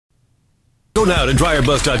Go now to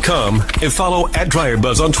dryerbuzz.com and follow at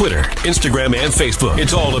DryerBuzz on Twitter, Instagram, and Facebook.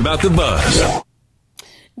 It's all about the buzz.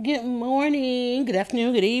 Good morning, good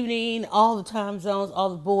afternoon, good evening, all the time zones, all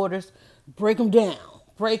the borders. Break them down.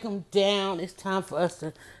 Break them down. It's time for us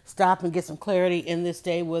to stop and get some clarity in this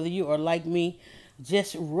day, whether you are like me,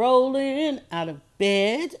 just rolling out of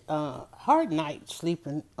bed. Hard night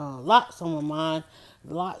sleeping. Lots on my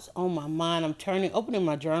mind. I'm opening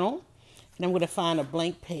my journal, and I'm going to find a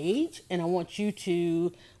blank page, and I want you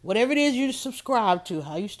to, whatever it is you subscribe to,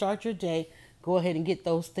 how you start your day, go ahead and get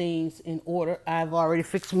those things in order. I've already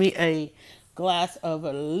fixed me a glass of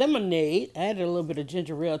lemonade. I added a little bit of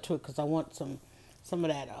ginger ale to it because I want some of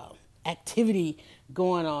that activity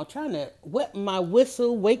going on. Trying to wet my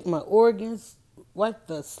whistle, wake my organs, wipe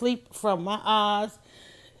the sleep from my eyes.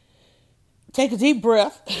 Take a deep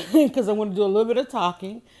breath because I want to do a little bit of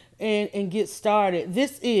talking and get started.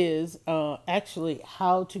 This is actually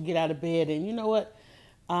how to get out of bed. And you know what?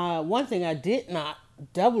 One thing I did not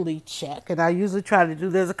doubly check, and I usually try to do,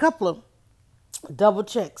 there's a couple of double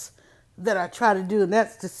checks that I try to do, and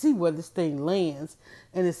that's to see where this thing lands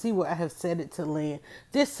and to see where I have set it to land.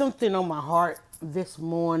 There's something on my heart this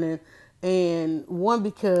morning, and one,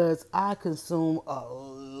 because I consume a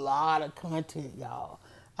lot of content, y'all.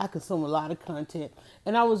 I consume a lot of content.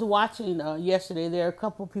 And I was watching yesterday, there are a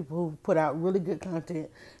couple of people who put out really good content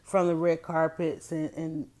from the red carpets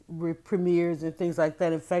and premieres and things like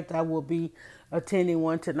that. In fact, I will be attending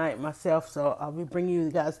one tonight myself, so I'll be bringing you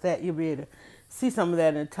guys that. You'll be able to see some of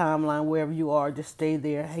that in the timeline wherever you are. Just stay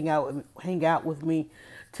there, hang out with me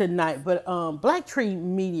tonight. But Black Tree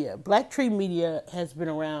Media has been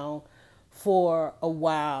around for a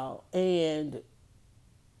while, and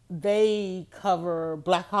they cover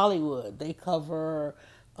Black Hollywood. They cover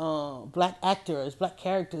Black actors, Black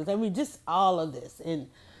characters. I mean, just all of this, and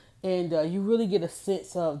you really get a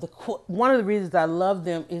sense of one of the reasons I love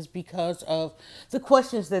them is because of the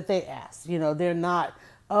questions that they ask. You know, they're not,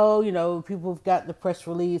 people have got the press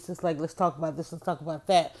release. It's like, let's talk about this, let's talk about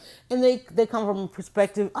that, and they come from a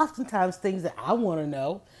perspective, oftentimes things that I want to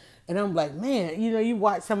know. And I'm like, man, you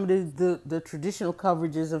watch some of the traditional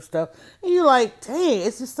coverages of stuff, and you're like, dang,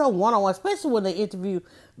 it's just so one-on-one, especially when they interview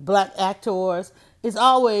Black actors. It's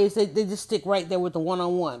always, they just stick right there with the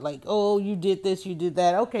one-on-one. Like, oh, you did this, you did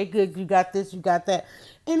that. Okay, good, you got this, you got that.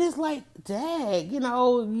 And it's like, dang, you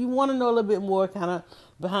want to know a little bit more kind of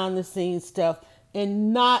behind-the-scenes stuff,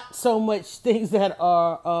 and not so much things that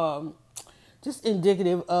are just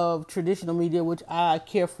indicative of traditional media, which I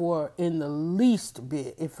care for in the least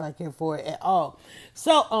bit, if I care for it at all.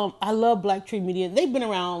 So I love Black Tree Media. They've been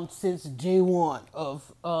around since day one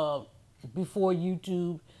of before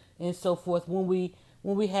YouTube and so forth. When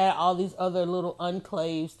we had all these other little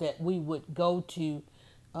enclaves that we would go to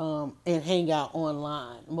and hang out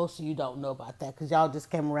online. Most of you don't know about that because y'all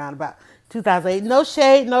just came around about 2008. No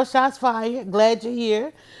shade, no shots fired. Glad you're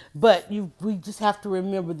here. But we just have to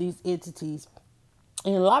remember these entities.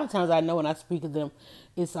 And a lot of times I know when I speak of them,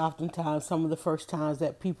 it's oftentimes some of the first times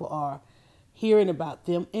that people are hearing about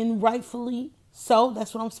them. And rightfully so.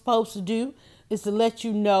 That's what I'm supposed to do, is to let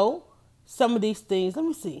you know some of these things. Let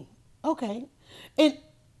me see. Okay. And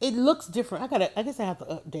it looks different. I guess I have to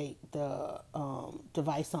update the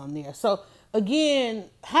device on there. So again,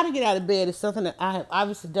 how to get out of bed is something that I have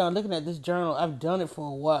obviously done. Looking at this journal, I've done it for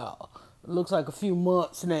a while. It looks like a few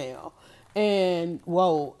months now. And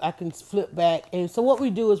whoa, I can flip back. And so what we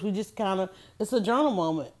do is we just it's a journal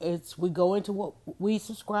moment. We go into what we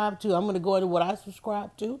subscribe to. I'm going to go into what I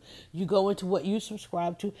subscribe to. You go into what you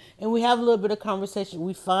subscribe to. And we have a little bit of conversation.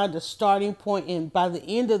 We find a starting point, and by the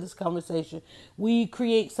end of this conversation, we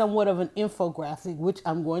create somewhat of an infographic, which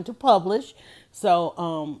I'm going to publish.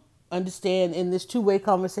 So understand in this two-way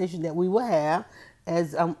conversation that we will have,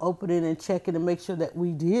 as I'm opening and checking to make sure that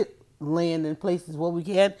we did land in places where we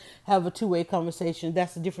can have a two-way conversation.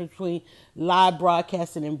 That's the difference between live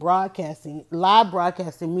broadcasting and broadcasting. Live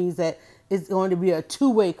broadcasting means that it's going to be a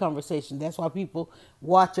two-way conversation. That's why people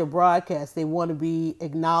watch a broadcast. They want to be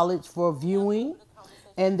acknowledged for viewing,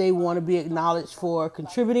 and they want to be acknowledged for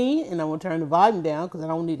contributing. And I'm going to turn the volume down because I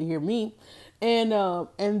don't need to hear me. And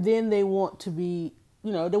then they want to be, they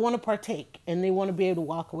want to partake, and they want to be able to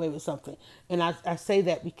walk away with something. And I say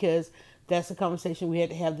that because that's a conversation we had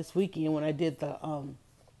to have this weekend when I did the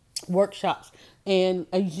workshops. And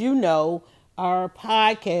as you know, our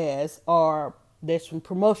podcasts there's some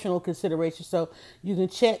promotional considerations. So you can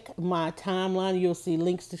check my timeline. You'll see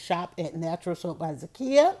links to shop at Natural Soap by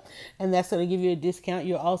Zakia, and that's going to give you a discount.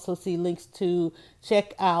 You'll also see links to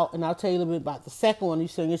check out, and I'll tell you a little bit about the second one you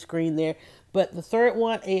see on your screen there, But the third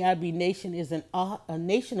one, AIB Nation, is a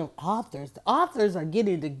nation of authors. The authors are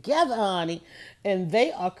getting together, honey, and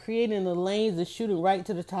they are creating the lanes and shooting right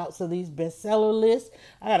to the tops of these bestseller lists.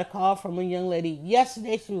 I got a call from a young lady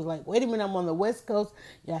yesterday. She was like, wait a minute, I'm on the West Coast.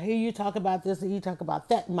 Yeah, I hear you talk about this and you talk about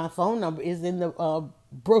that. My phone number is in the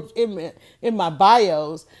in my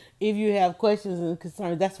bios. If you have questions and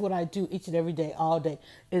concerns, that's what I do each and every day, all day,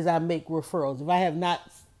 is I make referrals. If I have not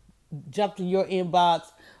jumped in your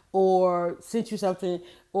inbox or sent you something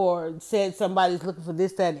or said somebody's looking for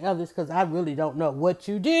this, that, and others, because I really don't know what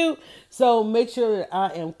you do. So make sure that I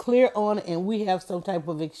am clear on it and we have some type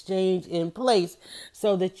of exchange in place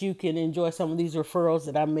so that you can enjoy some of these referrals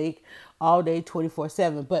that I make all day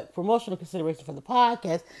 24/7. But promotional consideration for the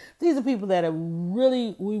podcast, these are people that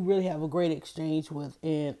we really have a great exchange with,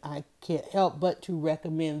 and I can't help but to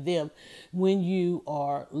recommend them when you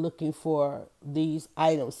are looking for these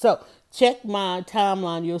items. So check my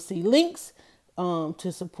timeline, you'll see links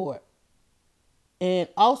to support. And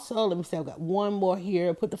also, let me see, I've got one more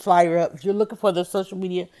here. Put the flyer up. If you're looking for the social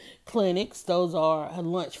media clinics, those are a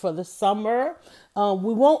lunch for the summer.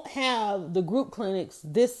 We won't have the group clinics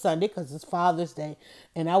this Sunday because it's Father's Day.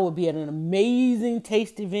 And I will be at an amazing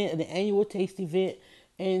taste event, an annual taste event.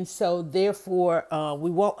 And so, therefore, we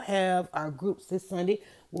won't have our groups this Sunday.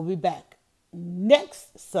 We'll be back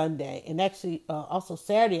next Sunday, and actually also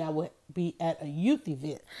Saturday I will be at a youth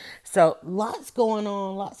event. So lots going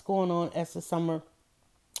on as the summer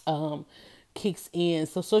kicks in.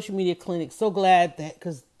 So social media clinic, so glad that,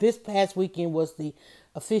 because this past weekend was the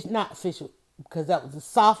not official, because that was the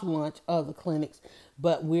soft launch of the clinics,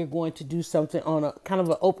 but we're going to do something on a kind of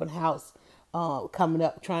an open house coming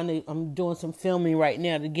up. I'm doing some filming right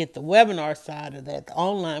now to get the webinar side of that, the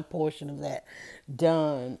online portion of that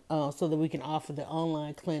done, so that we can offer the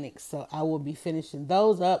online clinics. So I will be finishing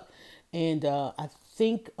those up, and I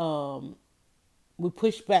think we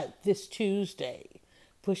pushed back this Tuesday,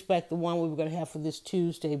 the one we were going to have for this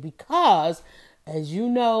Tuesday, because, as you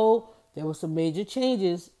know, there were some major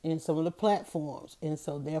changes in some of the platforms. And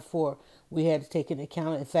so therefore we had to take into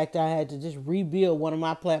account. In fact, I had to just rebuild one of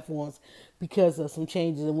my platforms because of some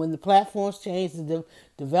changes. And when the platforms change, the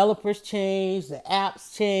developers change, the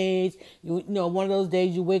apps change. You know, one of those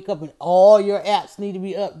days you wake up and all your apps need to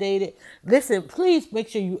be updated. Listen, please make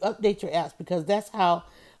sure you update your apps, because that's how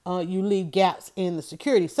you leave gaps in the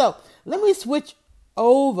security. So let me switch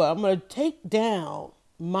over. I'm going to take down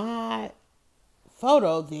my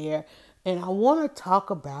photo there, and I want to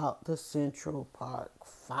talk about the Central Park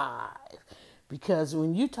 5, because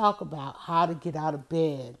when you talk about how to get out of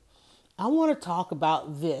bed, I want to talk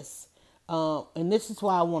about this, and this is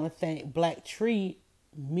why I want to thank Black Tree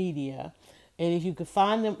Media. And if you can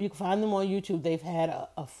find them, on YouTube. They've had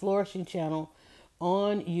a flourishing channel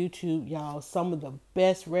on YouTube, y'all. Some of the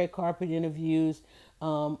best red carpet interviews.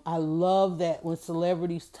 I love that when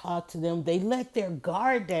celebrities talk to them, they let their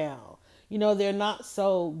guard down. You know, they're not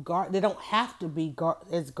so they don't have to be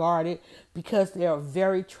as guarded, because they're a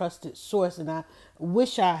very trusted source. And I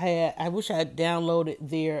wish I had downloaded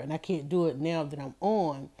there, and I can't do it now that I'm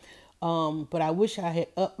on. But I wish I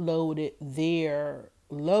had uploaded their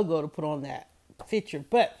logo to put on that picture.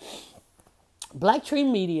 But Black Tree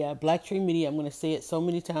Media, I'm going to say it so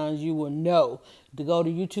many times you will know to go to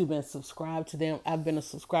YouTube and subscribe to them. I've been a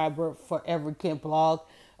subscriber forever. Can't blog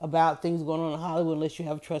about things going on in Hollywood unless you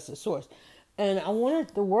have a trusted source. And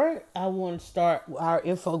the word I want to start our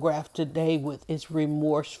infographic today with is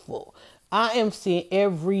remorseful. I am seeing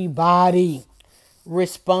everybody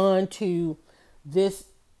respond to this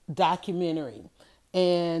documentary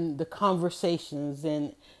and the conversations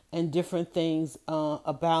and different things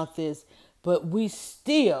about this, but we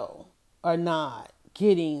still are not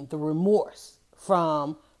getting the remorse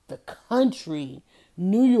from the country,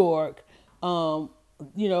 New York.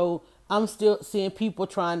 You know, I'm still seeing people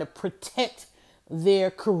trying to protect their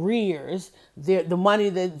careers, the money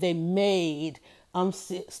that they made. I'm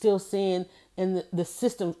still seeing in the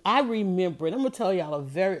systems. I remember, and I'm going to tell y'all a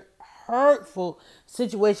very hurtful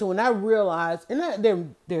situation when I realized, and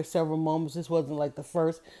there are several moments, this wasn't like the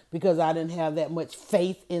first, because I didn't have that much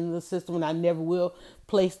faith in the system, and I never will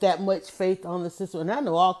place that much faith on the system. And I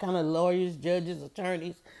know all kind of lawyers, judges,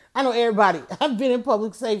 attorneys. I know everybody. I've been in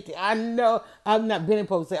public safety. I know I've not been in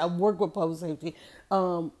public safety. I've worked with public safety.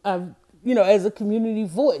 I've, as a community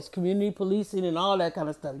voice, community policing and all that kind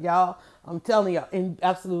of stuff. Y'all, I'm telling y'all,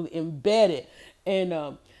 absolutely embedded.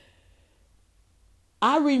 And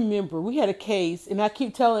I remember we had a case, and I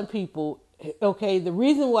keep telling people, okay, the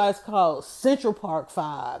reason why it's called Central Park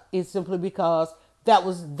 5 is simply because that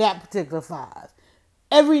was that particular 5.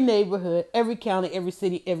 Every neighborhood, every county, every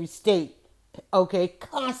city, every state, okay,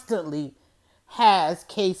 constantly has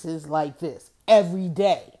cases like this every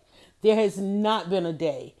day. There has not been a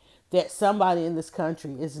day that somebody in this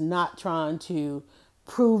country is not trying to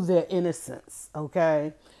prove their innocence,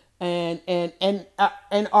 okay? And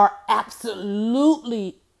are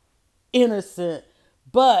absolutely innocent,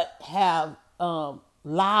 but have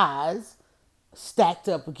lies stacked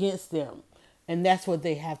up against them, and that's what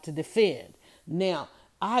they have to defend. Now,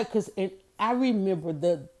 I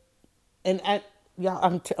remember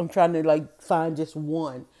I'm trying to like find just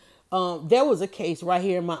one. There was a case right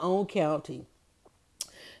here in my own county,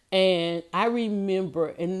 and I remember,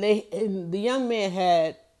 and the young man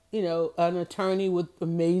had, an attorney with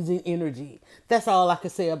amazing energy. That's all I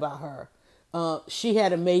could say about her. She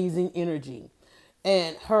had amazing energy,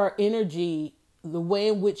 and her energy, the way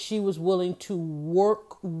in which she was willing to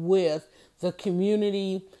work with the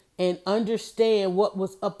community and understand what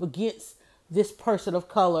was up against this person of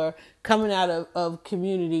color coming out of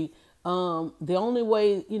community. The only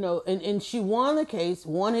way, and she won the case,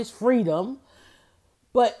 won his freedom.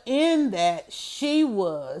 But in that, she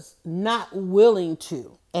was not willing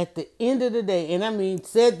to, at the end of the day, and I mean,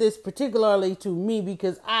 said this particularly to me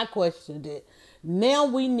because I questioned it. Now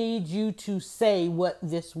we need you to say what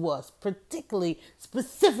this was.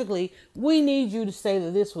 Specifically, we need you to say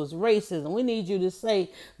that this was racism. We need you to say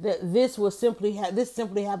that this simply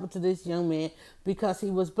happened to this young man because he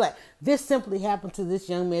was black. This simply happened to this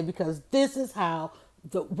young man because this is how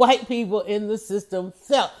the white people in the system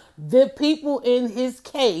felt. The people in his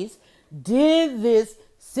case did this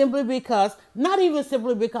simply because, not even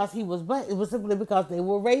simply because he was black, it was simply because they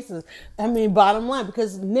were racist. I mean, bottom line,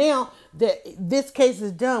 because now that this case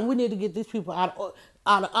is done, we need to get these people out of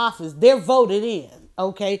office. They're voted in,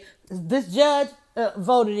 okay? This judge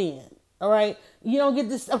voted in, all right? You don't get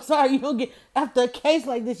this, I'm sorry, you don't get, after a case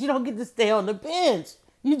like this, you don't get to stay on the bench.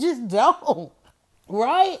 You just don't,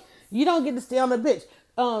 right? You don't get to stay on the bench.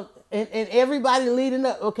 And everybody leading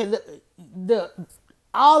up, okay, the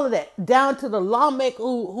all of that, down to the lawmaker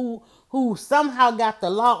who somehow got the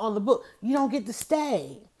law on the book. You don't get to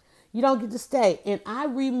stay. You don't get to stay. And I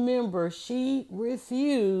remember she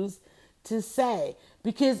refused to say,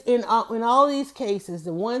 because in all these cases,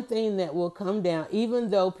 the one thing that will come down, even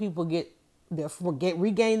though people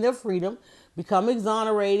regain their freedom, become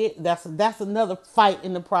exonerated, that's another fight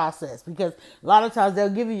in the process, because a lot of times they'll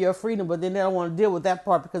give you your freedom, but then they don't want to deal with that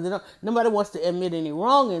part because nobody wants to admit any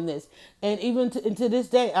wrong in this. And even to this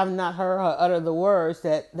day, I've not heard her utter the words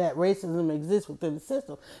that racism exists within the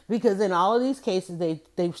system, because in all of these cases they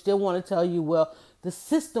still want to tell you, well, the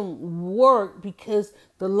system worked because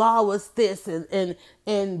the law was this,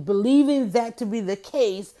 and believing that to be the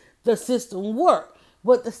case, the system worked.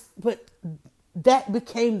 But that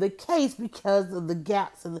became the case because of the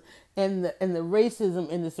gaps and the racism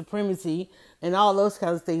and the supremacy and all those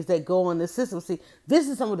kinds of things that go on the system. See, this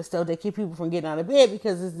is some of the stuff that keep people from getting out of bed,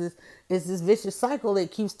 because it's this vicious cycle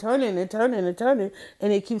that keeps turning and turning and turning,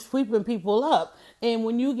 and it keeps sweeping people up. And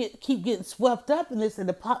when you keep getting swept up in this, and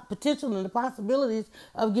the potential and the possibilities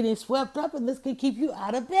of getting swept up in this can keep you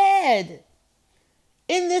out of bed.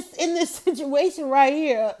 In this situation right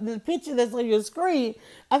here, the picture that's on your screen,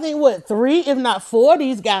 I think 3, if not 4 of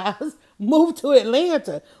these guys moved to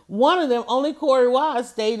Atlanta. One of them, only Corey Wise,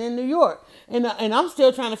 stayed in New York. And I'm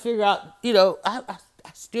still trying to figure out, I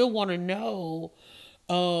still want to know,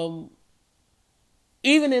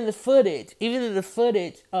 even in the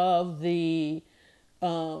footage of the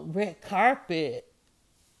red carpet,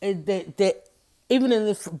 that even in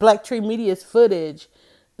the Black Tree Media's footage,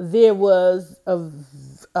 there was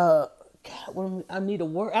I need a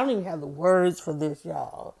word. I don't even have the words for this,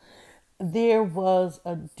 y'all. There was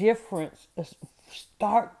a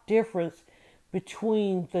stark difference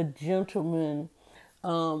between the gentlemen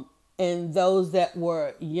and those that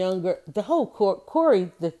were younger. The whole Corey,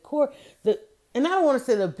 and I don't want to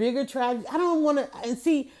say the bigger tragedy. I don't want to, and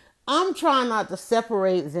see, I'm trying not to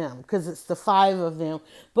separate them because it's the 5 of them,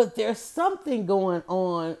 but there's something going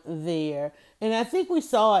on there. And I think we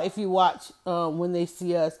saw, if you watch When They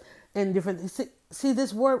See Us, and different things. See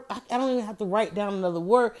this word, I don't even have to write down another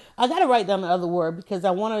word. I got to write down the other word because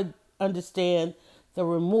I want to understand the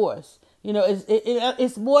remorse.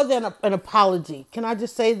 It's more than an apology. Can I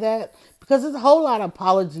just say that? Because there's a whole lot of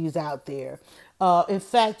apologies out there. In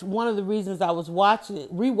fact, one of the reasons I was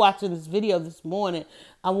rewatching this video this morning,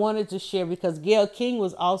 I wanted to share because Gayle King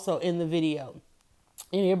was also in the video.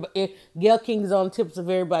 And Gayle King is on the tips of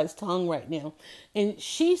everybody's tongue right now. And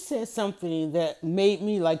she said something that made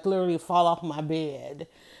me literally fall off my bed.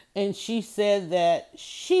 And she said that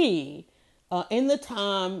she, in the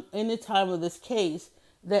time of this case,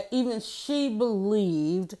 that even she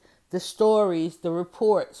believed the stories, the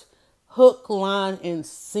reports hook, line, and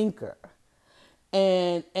sinker.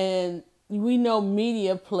 And we know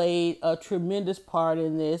media played a tremendous part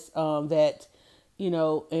in this. That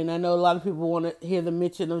and I know a lot of people want to hear the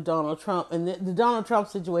mention of Donald Trump, and the Donald Trump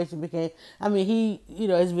situation became. I mean, he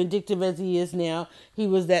as vindictive as he is now, he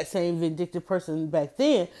was that same vindictive person back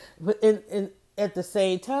then. But at the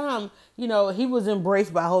same time, he was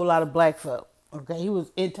embraced by a whole lot of black folk. Okay, he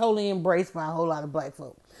was totally embraced by a whole lot of black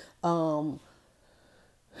folk. And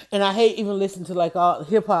I hate even listening to like all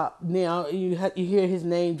hip hop now. You hear his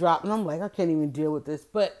name drop, and I'm like, I can't even deal with this.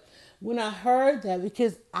 But when I heard that,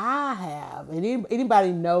 because I have, and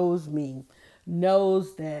anybody knows me,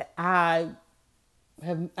 knows that I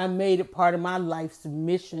made it part of my life's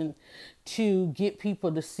mission to get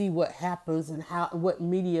people to see what happens and what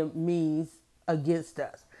media means against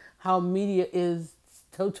us, how media is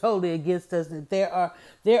totally against us. That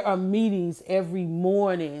there are meetings every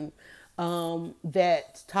morning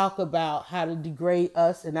that talk about how to degrade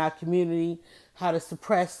us and our community, how to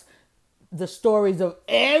suppress the stories of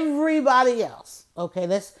everybody else. Okay,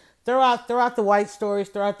 let's throw out the white stories,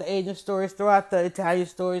 throw out the Asian stories, throw out the Italian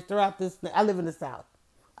stories, throw out this. I live in the South.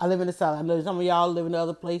 I know some of y'all live in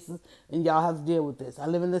other places and y'all have to deal with this. I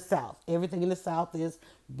live in the South. Everything in the South is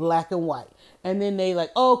black and white. And then they like,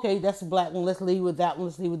 oh, okay, that's a black one. Let's leave with that one.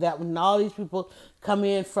 Let's leave with that one. And all these people come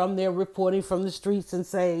in from their reporting from the streets and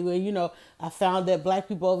say, well, I found that black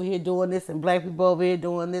people over here doing this and black people over here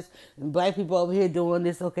doing this and black people over here doing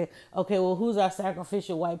this. Okay, well, who's our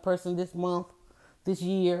sacrificial white person this month, this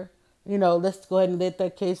year? Let's go ahead and let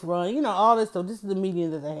that case run. All this stuff. This is the media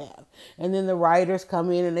that they have. And then the writers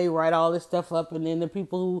come in and they write all this stuff up. And then the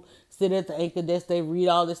people who sit at the anchor desk, they read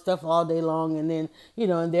all this stuff all day long. And then,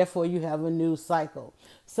 and therefore you have a news cycle.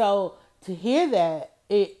 So to hear that,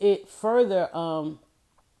 it further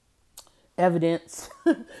evidence,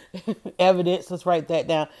 let's write that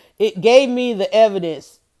down. It gave me the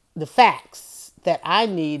evidence, the facts that I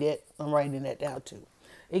needed. I'm writing that down too.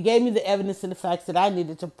 It gave me the evidence and the facts that I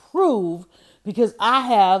needed to prove, because I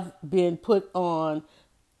have been put in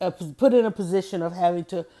a position of having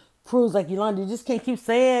to prove, like, Yolanda, you just can't keep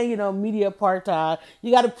saying, media apartheid.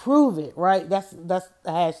 You got to prove it, right? That's the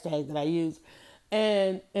hashtag that I use.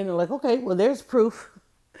 And they're like, okay, well, there's proof.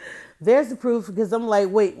 There's the proof, because I'm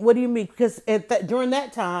like, wait, what do you mean? Because during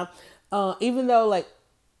that time, even though, like,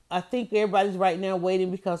 I think everybody's right now waiting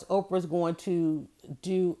because Oprah's going to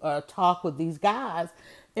do a talk with these guys.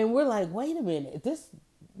 And we're like, wait a minute, this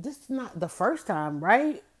is not the first time,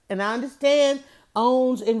 right? And I understand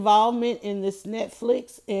OWN's involvement in this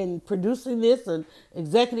Netflix and producing this and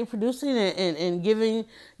executive producing and giving,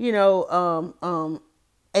 Ava,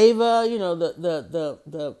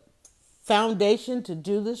 the foundation to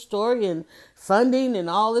do this story and funding and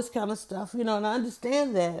all this kind of stuff, and I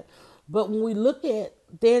understand that. But when we look at,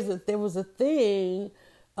 there was a thing,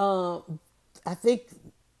 I think,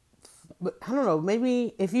 I don't know,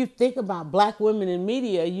 maybe if you think about black women in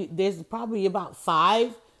media, there's probably about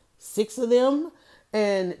 5, 6 of them,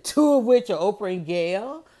 and 2 of which are Oprah and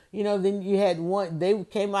Gayle. Then you had one, they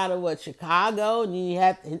came out of Chicago, and then you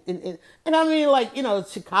had, and I mean, like,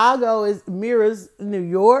 Chicago mirrors New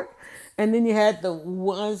York. And then you had the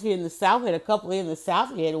ones here in the South, you had a couple in the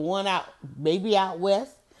South, you had one maybe out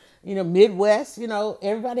West, Midwest,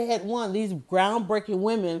 everybody had one of these groundbreaking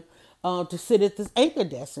women to sit at this anchor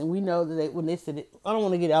desk. And we know that when they sit, I don't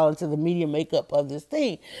want to get out into the media makeup of this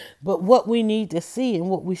thing, but what we need to see and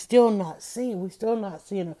what we're still not seeing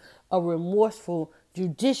a remorseful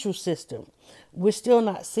judicial system. We're still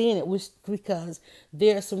not seeing it because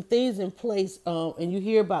there are some things in place. And you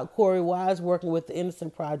hear about Corey Wise working with the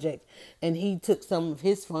Innocent Project, and he took some of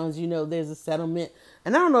his funds. There's a settlement,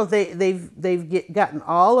 and I don't know if they've gotten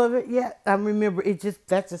all of it yet. I remember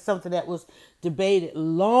that's just something that was debated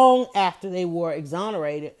long after they were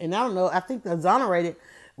exonerated, and I don't know. I think the exonerated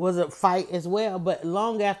was a fight as well, but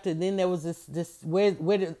long after then there was this where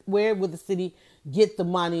would the city get the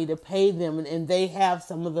money to pay them, and they have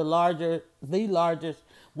some of one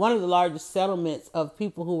of the largest settlements of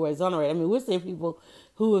people who were exonerated. I mean, we're seeing people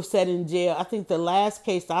who have sat in jail. I think the last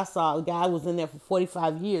case I saw, a guy was in there for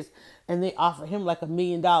 45 years, and they offered him like $1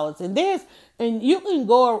 million. And you can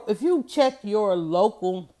go, if you check your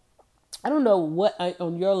local, I don't know what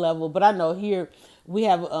on your level, but I know here we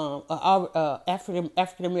have our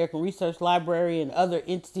African American Research Library and other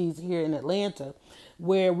entities here in Atlanta,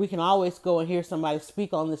 where we can always go and hear somebody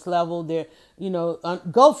speak on this level. There,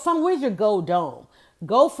 go find, where's your Gold Dome?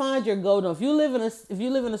 Go find your Gold Dome. If you live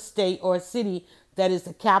in a state or a city that is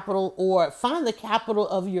the capital, or find the capital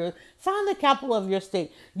of your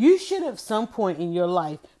state. You should at some point in your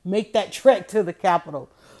life make that trek to the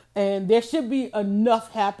capital. And there should be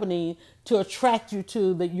enough happening to attract you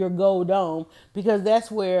to your gold dome, because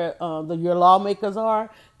that's where your lawmakers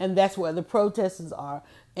are, and that's where the protesters are.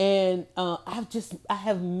 And I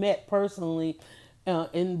have met personally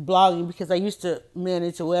in blogging, because I used to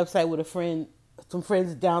manage a website with some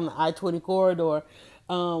friends down the I-20 corridor.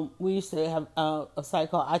 We used to have a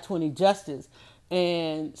site called I-20 Justice,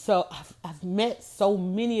 and so I've met so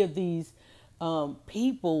many of these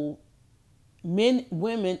people, men,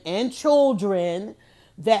 women, and children,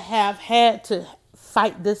 that have had to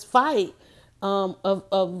fight this fight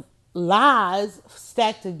of lies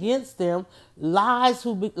stacked against them, lies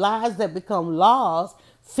that become laws,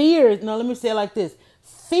 fears. No, let me say it like this: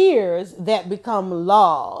 fears that become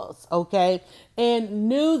laws. Okay, and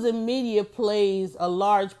news and media plays a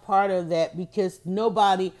large part of that, because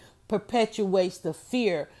nobody perpetuates the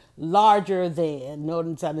fear larger than, no,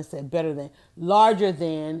 I'm trying to say better than, larger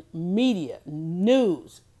than media,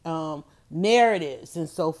 news, narratives, and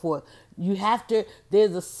so forth. You have to,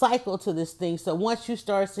 there's a cycle to this thing. So once you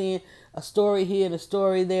start seeing a story here and a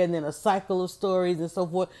story there, and then a cycle of stories and so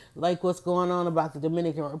forth, like what's going on about the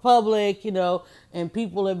Dominican Republic, and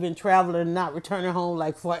people have been traveling and not returning home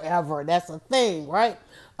like forever. That's a thing, right?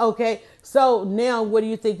 Okay, so now what do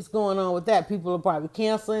you think is going on with that? People are probably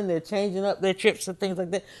canceling, they're changing up their trips and things like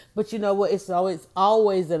that. But you know what? It's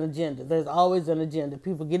always an agenda. There's always an agenda.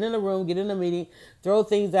 People get in a room, get in a meeting, throw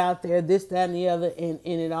things out there, this, that, and the other, and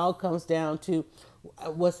it all comes down to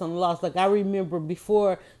what's on the laws. Like I remember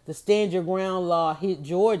before the Stand Your Ground law hit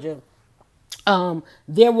Georgia,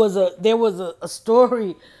 there was a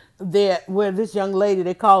story that where this young lady,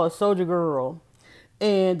 they call her Soldier Girl,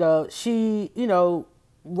 and she,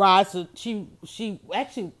 rides. She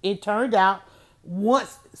actually, it turned out,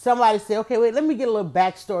 once somebody said, okay, wait, let me get a little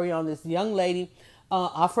backstory on this young lady,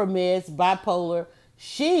 Afro Meds, bipolar.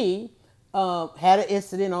 She had an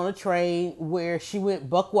incident on a train where she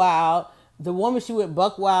went buck wild. The woman she went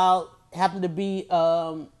buck wild happened to be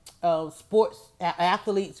sports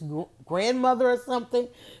athlete's grandmother or something.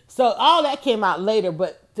 So all that came out later,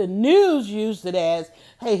 but the news used it as,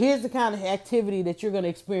 hey, here's the kind of activity that you're going to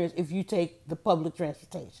experience if you take the public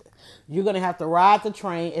transportation. You're going to have to ride the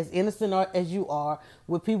train, as innocent as you are,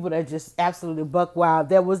 with people that just absolutely buck wild.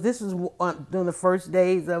 This is during the first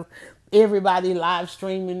days of everybody live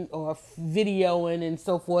streaming or videoing and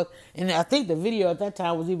so forth. And I think the video at that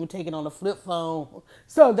time was even taken on a flip phone.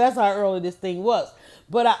 So that's how early this thing was.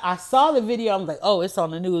 But I saw the video. I'm like, oh, it's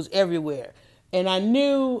on the news everywhere. And I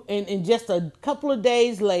knew, and just a couple of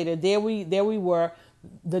days later, there we were.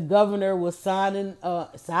 The governor was signing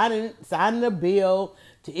a bill,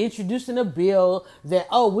 to introducing a bill that,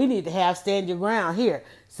 oh, we need to have Stand Your Ground here.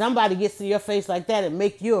 Somebody gets in your face like that and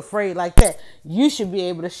make you afraid like that, you should be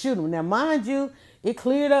able to shoot them. Now, mind you, it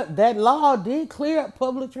cleared up, that law did clear up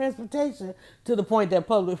public transportation to the point that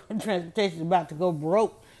public transportation is about to go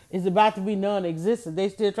broke. It's about to be non-existent. They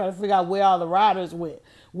still trying to figure out where all the riders went.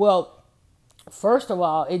 Well, first of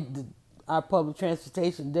all, our public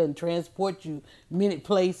transportation doesn't transport you many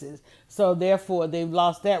places. So therefore, they've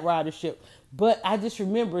lost that ridership. But I just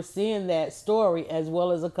remember seeing that story as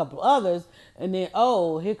well as a couple others. And then,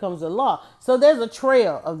 oh, here comes the law. So there's a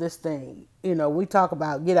trail of this thing. We talk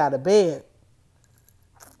about get out of bed.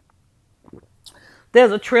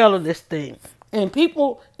 There's a trail of this thing. And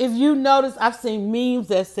people, if you notice, I've seen memes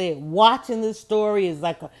that say watching this story is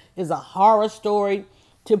a horror story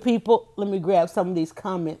to people. Let me grab some of these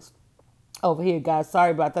comments over here, guys.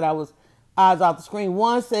 Sorry about that. I was eyes off the screen.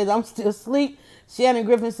 One says, I'm still asleep. Shannon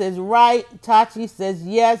Griffin says, right. Tachi says,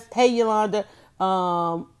 yes. Hey, Yolanda.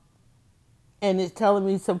 And it's telling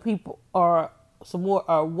me some more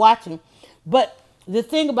are watching. But the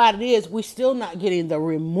thing about it is, we're still not getting the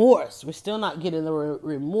remorse. We're still not getting the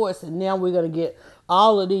remorse. And now we're going to get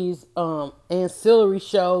all of these ancillary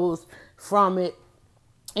shows from it.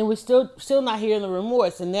 And we're still not hearing the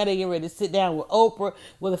remorse. And now they're getting ready to sit down with Oprah.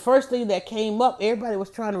 Well, the first thing that came up, everybody was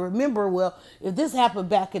trying to remember, well, if this happened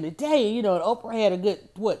back in the day, and Oprah had a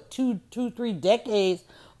good, 3 decades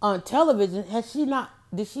on television.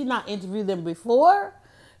 Did she not interview them before?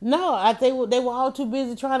 No, I think they were all too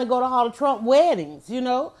busy trying to go to all the Trump weddings,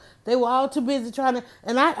 They were all too busy trying to,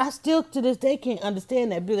 and I still to this day can't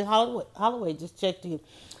understand that. Billie Holloway just checked in.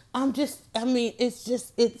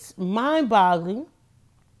 It's mind-boggling.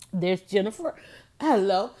 There's Jennifer.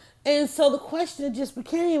 Hello. And so the question just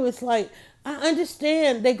became, it's like, I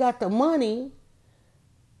understand they got the money.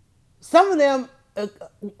 Some of them,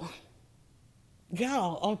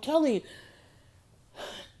 y'all, I'm telling you,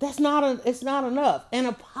 it's not enough. An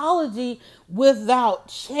apology without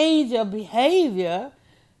change of behavior,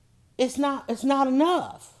 it's not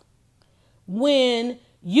enough. When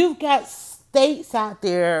you've got states out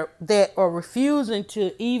there that are refusing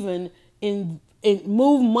to even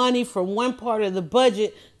move money from one part of the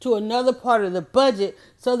budget to another part of the budget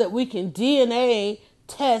so that we can DNA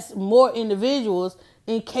test more individuals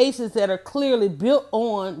in cases that are clearly built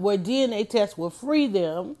on where DNA tests will free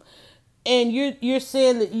them. And you're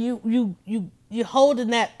saying that you're holding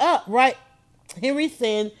that up, right? Henry's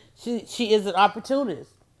saying she is an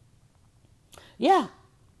opportunist. Yeah,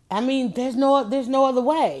 I mean, there's no other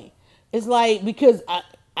way. It's like, because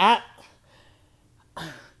I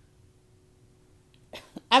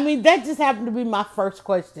mean, that just happened to be my first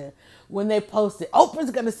question when they posted,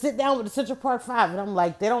 Oprah's going to sit down with the Central Park Five. And I'm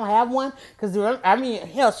like, they don't have one? Because, I mean,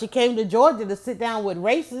 hell, she came to Georgia to sit down with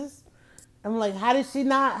racists. I'm like, how did she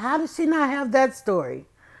not have that story?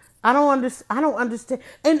 I don't understand.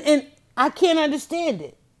 And I can't understand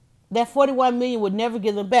it. That 41 million would never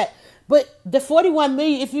give them back. But the 41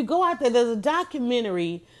 million, if you go out there, there's a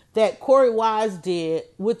documentary that Corey Wise did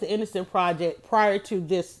with the Innocent Project prior to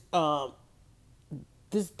this docudrama.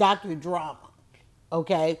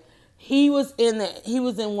 Okay, he was in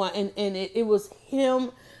one, and it was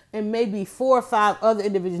him and maybe 4 or 5 other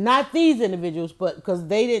individuals, not these individuals, but because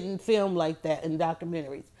they didn't film like that in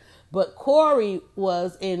documentaries. But Corey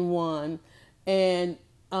was in one, and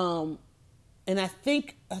I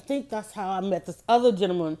think that's how I met this other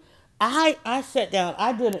gentleman. I sat down.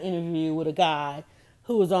 I did an interview with a guy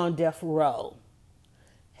who was on death row,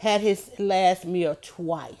 had his last meal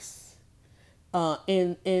twice,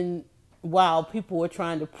 in while people were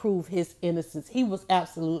trying to prove his innocence. He was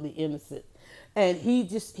absolutely innocent, and he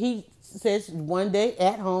says one day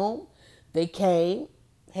at home they came.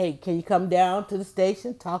 Hey, can you come down to the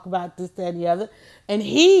station, talk about this, that, and the other? And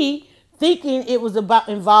he, thinking it was about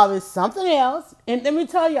involving something else. And let me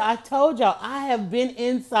tell you, I told y'all, I have been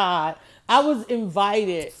inside. I was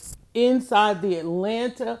invited inside the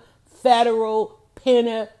Atlanta Federal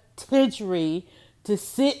Penitentiary to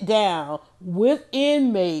sit down with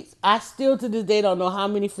inmates. I still to this day don't know how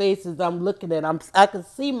many faces I'm looking at. I can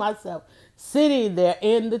see myself sitting there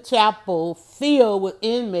in the chapel filled with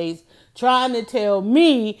inmates trying to tell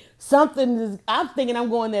me something. I'm thinking I'm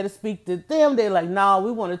going there to speak to them. They're like, no,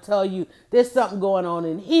 we want to tell you there's something going on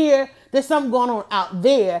in here. There's something going on out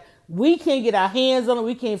there. We can't get our hands on it.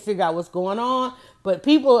 We can't figure out what's going on. But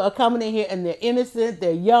people are coming in here and they're innocent.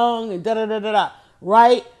 They're young and da-da-da-da-da.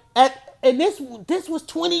 Right? And this was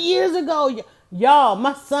 20 years ago. Y'all,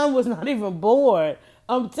 my son was not even born.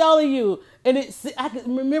 I'm telling you. And I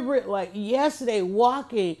can remember it like yesterday,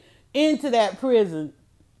 walking into that prison,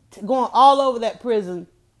 going all over that prison,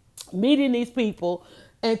 meeting these people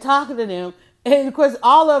and talking to them. And of course,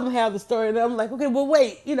 all of them have the story. And I'm like, okay, well,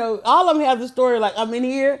 wait, all of them have the story like I'm in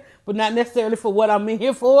here, but not necessarily for what I'm in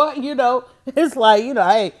here for. It's like,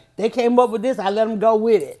 hey, they came up with this. I let them go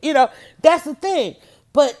with it. That's the thing.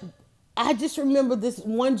 But I just remember this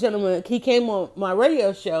one gentleman, he came on my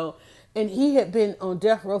radio show and he had been on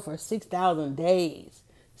death row for 6,000 days,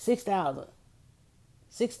 6,000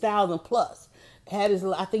 plus.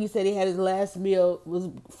 I think he said he had his last meal, was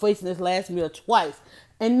facing his last meal twice.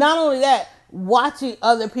 And not only that, watching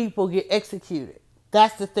other people get executed.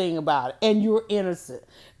 That's the thing about it. And you're innocent.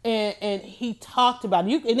 And he talked about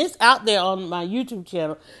it. And it's out there on my YouTube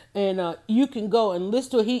channel. And you can go and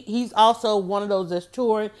listen to it. He's also one of those that's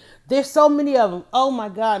touring. There's so many of them. Oh my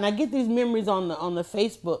God. And I get these memories on the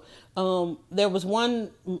Facebook. There was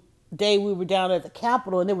one day we were down at the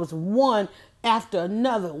Capitol and there was one after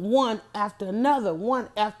another,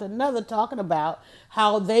 talking about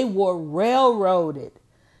how they were railroaded,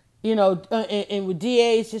 and with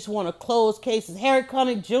DAs just want to close cases. Harry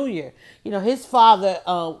Connick Jr., his father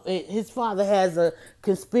has a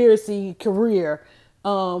conspiracy career,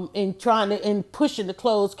 in pushing to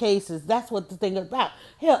close cases. That's what the thing is about.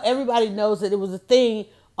 Hell, everybody knows that it was a thing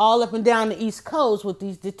all up and down the East Coast with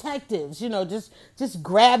these detectives, just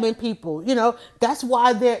grabbing people. That's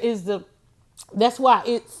why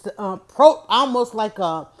it's almost like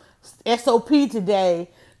a SOP today,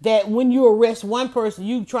 that when you arrest one person,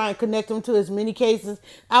 you try and connect them to as many cases.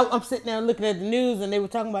 I'm sitting there looking at the news and they were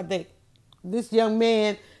talking about that this young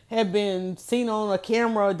man had been seen on a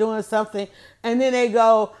camera or doing something. And then they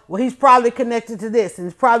go, well, he's probably connected to this and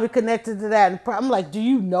he's probably connected to that. And I'm like, do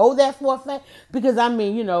you know that for a fact? Because I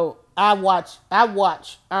mean, I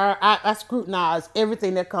scrutinize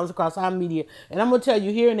everything that comes across our media. And I'm going to tell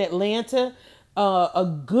you, here in Atlanta,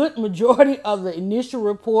 a good majority of the initial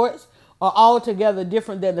reports are altogether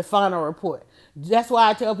different than the final report. That's why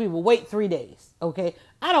I tell people, wait 3 days, okay?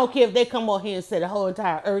 I don't care if they come on here and say the whole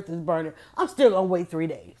entire earth is burning. I'm still going to wait 3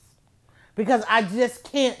 days. Because I just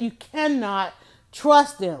can't, you cannot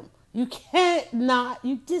trust them. You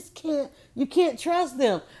just you can't trust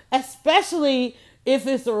them, especially if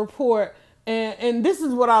it's a report. And this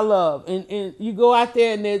is what I love. And you go out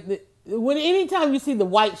there and when anytime you see the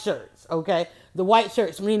white shirts, okay, the white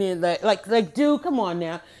shirts meaning that like dude, come on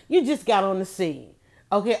now, you just got on the scene,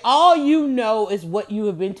 okay. All you know is what you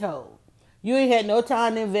have been told. You ain't had no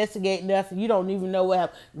time to investigate nothing. You don't even know what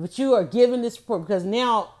happened. But you are giving this report because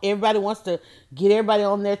now everybody wants to get everybody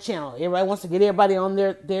on their channel. Everybody wants to get everybody on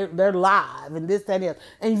their live and this, that, and the other.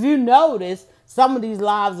 And if you notice, some of these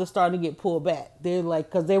lives are starting to get pulled back. They're like,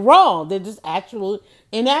 because they're wrong. They're just actually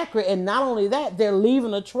inaccurate. And not only that, they're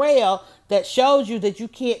leaving a trail that shows you that you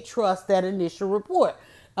can't trust that initial report.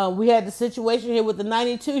 We had the situation here with the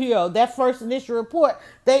 92-year-old. That first initial report,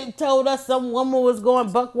 they told us some woman was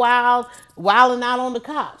going buck wild, wilding out on the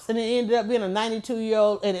cops. And it ended up being a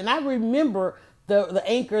 92-year-old. And I remember the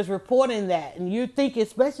anchors reporting that. And you think,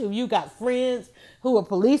 especially if you got friends who are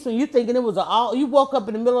policemen, you thinking it was you woke up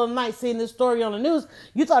in the middle of the night seeing this story on the news,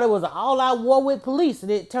 you thought it was an all-out war with police.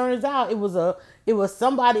 And it turns out it was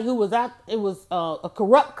somebody who was out, it was a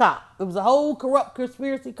corrupt cop. It was a whole corrupt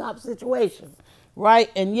conspiracy cop situation.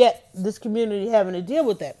 Right? And yet this community having to deal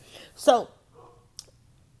with that. So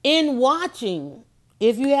in watching,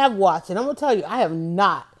 if you have watched, and I'm going to tell you, I have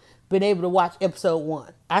not been able to watch episode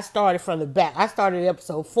 1. I started from the back. I started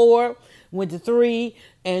episode 4, went to 3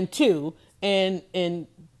 and 2, and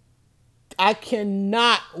I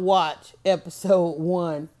cannot watch episode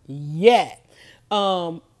 1 yet.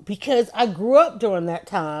 Because I grew up during that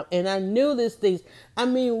time and I knew these things. I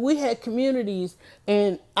mean, we had communities,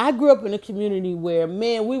 and I grew up in a community where,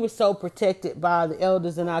 man, we were so protected by the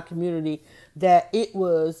elders in our community that it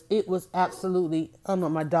was absolutely, I don't know,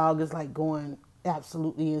 my dog is like going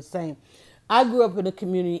absolutely insane. I grew up in a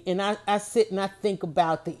community, and I sit and I think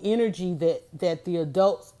about the energy that the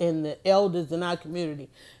adults and the elders in our community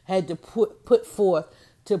had to put forth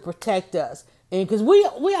to protect us. And because we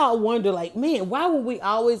all wonder, like, man, why were we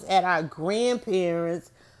always at our grandparents'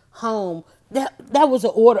 home? That was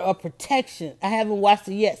an order of protection. I haven't watched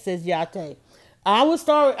it yet, says Yate. I would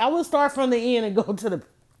start from the end and go to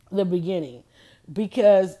the beginning,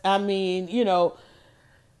 because I mean,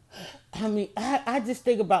 I just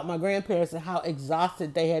think about my grandparents and how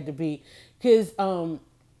exhausted they had to be, because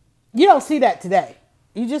you don't see that today.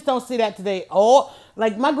 You just don't see that today.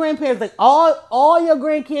 Like my grandparents, like all your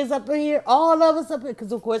grandkids up in here, all of us up here,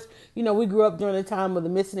 because of course, we grew up during the time of the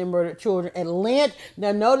missing and murdered children. Atlanta.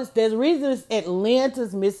 Now notice there's reasons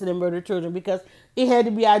Atlanta's missing and murdered children, because it had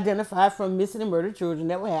to be identified from missing and murdered children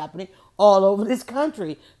that were happening all over this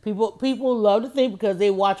country. People love to think because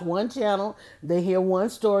they watch one channel, they hear one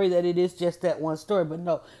story, that it is just that one story. But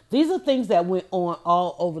no, these are things that went on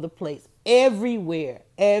all over the place. Everywhere.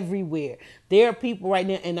 There are people right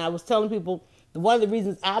now, and I was telling people, one of the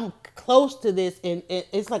reasons I'm close to this, and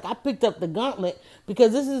it's like I picked up the gauntlet,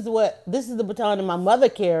 because this is the baton that my mother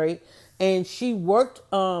carried, and she worked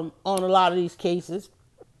on a lot of these cases,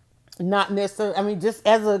 not necessarily, I mean, just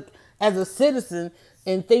as a citizen,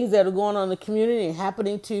 and things that are going on in the community and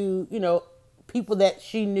happening to people that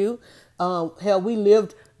she knew. Hell, we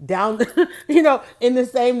lived down, in the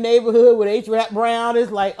same neighborhood with H. Rap Brown.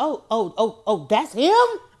 It's like, oh, that's him.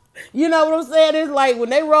 You know what I'm saying? It's like when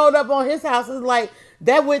they rolled up on his house, it's like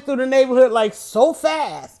that went through the neighborhood like so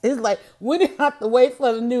fast. It's like we didn't have to wait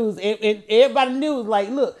for the news, and everybody knew, like,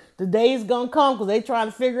 look, the day's gonna come, because they trying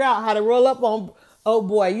to figure out how to roll up on oh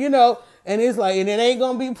boy, and it's like, and it ain't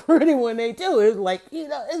gonna be pretty when they do. It's like,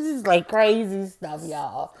 it's just like crazy stuff,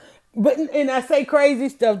 y'all. But, and I say crazy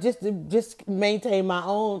stuff just to maintain my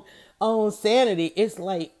own sanity. It's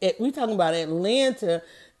like, we talking about Atlanta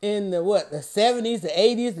in the 70s, the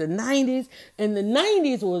 80s, the 90s. And the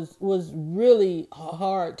 90s was really a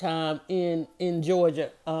hard time in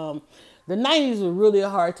Georgia. The 90s was really a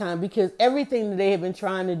hard time, because everything that they had been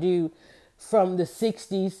trying to do from the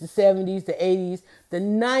 60s, the 70s, the 80s, the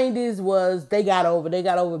 90s they got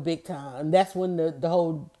over big time. That's when the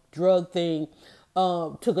whole drug thing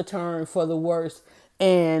took a turn for the worse,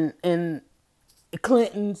 and the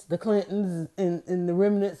Clintons and the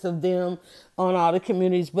remnants of them on all the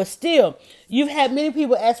communities. But still, you've had many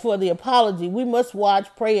people ask for the apology. We must watch,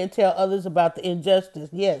 pray, and tell others about the injustice.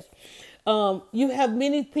 Yes. You have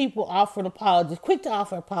many people offering apologies, quick to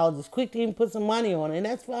offer apologies, quick to even put some money on it, and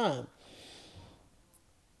that's fine.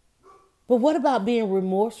 But what about being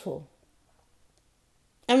remorseful?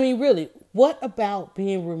 I mean, really, what about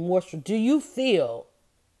being remorseful? Do you feel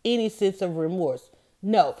any sense of remorse?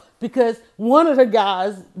 No, because one of the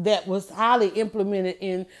guys that was highly implemented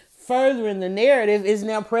in furthering the narrative is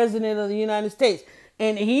now president of the United States.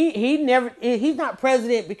 And he's not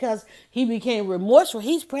president because he became remorseful.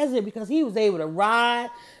 He's president because he was able to ride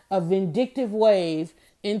a vindictive wave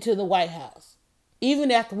into the White House.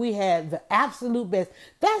 Even after we had the absolute best.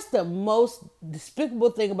 That's the most despicable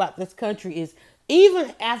thing about this country is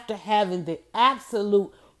even after having the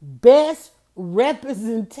absolute best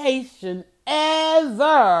representation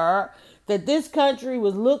ever, that this country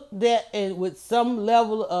was looked at and with some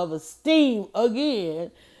level of esteem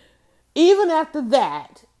again, even after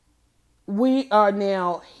that, we are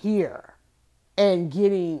now here and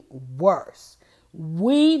getting worse.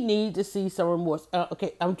 We need to see some remorse.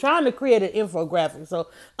 Okay, I'm trying to create an infographic. So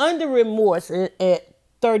under remorse, at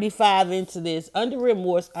 35 into this, under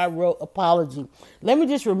remorse, I wrote apology. Let me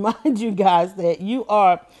just remind you guys that you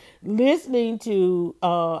are listening to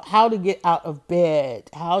how to get out of bed,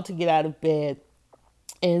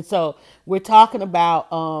 And so we're talking about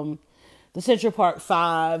the Central Park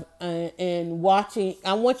 5 and watching.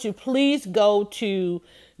 I want you, please go to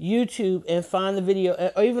YouTube and find the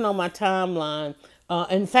video, or even on my timeline.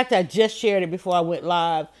 In fact, I just shared it before I went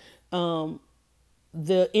live.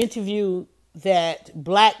 The interview that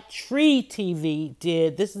Black Tree TV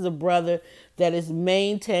did. This is a brother that has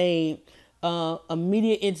maintained a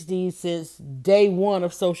media entity since day one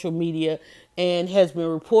of social media and has been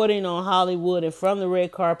reporting on Hollywood and from the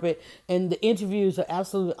red carpet. And the interviews are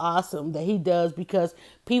absolutely awesome that he does because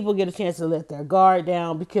people get a chance to let their guard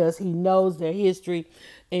down because he knows their history.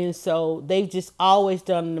 And so they've just always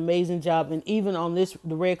done an amazing job. And even on the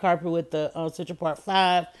red carpet with the Central Park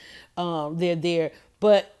 5, they're there.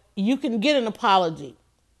 But you can get an apology.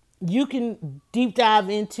 You can deep dive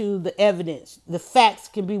into the evidence. The facts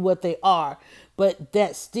can be what they are, but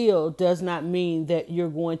that still does not mean that you're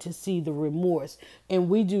going to see the remorse. And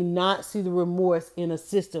we do not see the remorse in a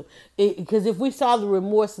system. Because if we saw the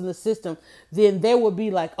remorse in the system, then there would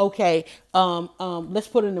be like, okay, let's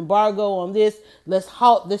put an embargo on this. Let's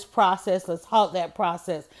halt this process. Let's halt that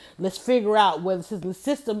process. Let's figure out whether the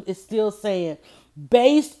system is still saying,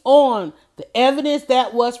 based on the evidence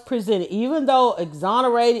that was presented, even though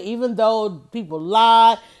exonerated, even though people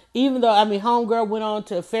lied, even though, Homegirl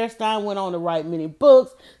Fairstein went on to write many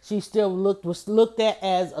books. She still was looked at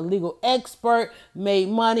as a legal expert, made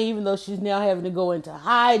money, even though she's now having to go into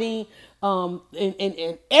hiding.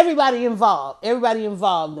 And everybody involved,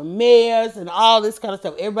 the mayors and all this kind of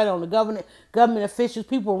stuff, everybody on the government officials,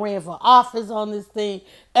 people ran for office on this thing.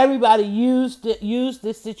 Everybody used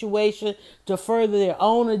this situation to further their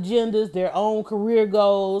own agendas, their own career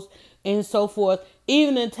goals, and so forth.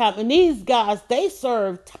 Even in time, and these guys, they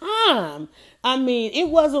served time. It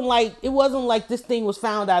wasn't like this thing was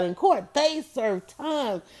found out in court. They served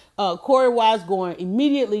time. Corey Wise going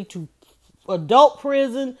immediately to adult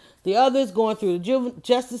prison, the others going through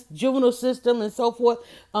the juvenile system and so forth.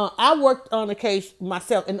 I worked on a case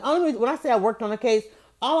myself, and when I say I worked on a case,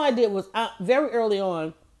 all I did was very early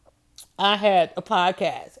on, I had a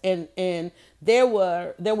podcast, and there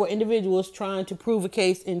were individuals trying to prove a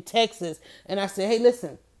case in Texas, and I said, hey,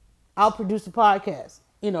 listen, I'll produce a podcast.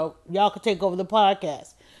 Y'all could take over the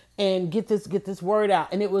podcast and get this word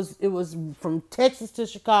out. And it was from Texas to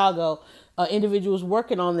Chicago, individuals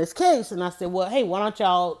working on this case. And I said, well, hey, why don't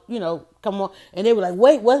y'all, come on? And they were like,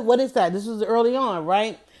 wait, what is that? This was early on,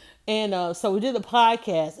 right? And so we did the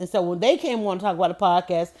podcast. And so when they came on to talk about the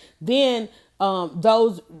podcast, then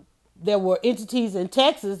there were entities in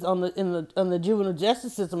Texas on the juvenile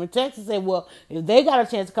justice system in Texas said, well, if they got a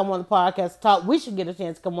chance to come on the podcast and talk, we should get a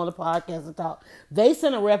chance to come on the podcast and talk. They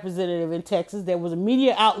sent a representative in Texas. There was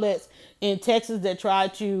media outlets in Texas that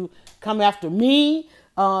tried to come after me.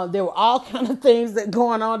 There were all kind of things that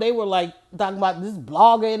going on. They were like talking about this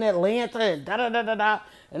blogger in Atlanta and da-da-da-da-da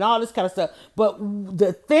and all this kind of stuff. But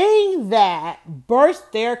the thing that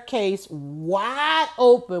burst their case wide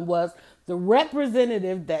open was the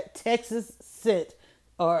representative that Texas sent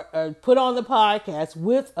or put on the podcast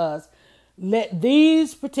with us let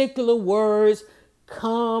these particular words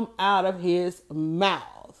come out of his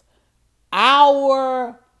mouth.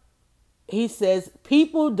 He says,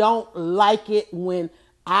 people don't like it when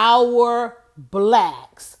our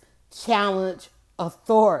blacks challenge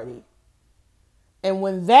authority. And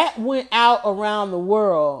when that went out around the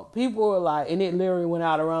world, people were like, and it literally went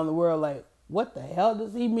out around the world like, what the hell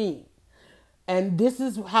does he mean? And this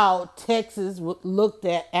is how Texas looked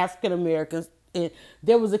at African Americans. And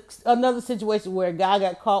there was another situation where a guy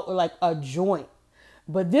got caught with like a joint.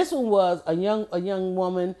 But this one was a young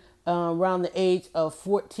woman around the age of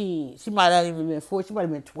 14. She might not even been 14. She might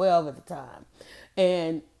have been 12 at the time.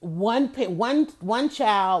 And one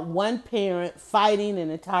child, one parent fighting an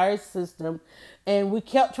entire system. And we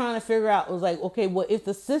kept trying to figure out, it was like, okay, well, if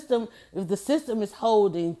the system is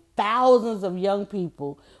holding thousands of young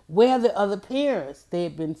people, where are the other parents? They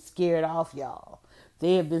had been scared off, y'all.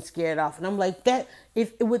 They have been scared off. And I'm like, that,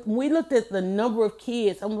 if when we looked at the number of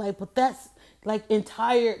kids, I'm like, but that's like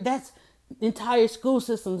that's entire school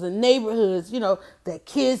systems and neighborhoods, that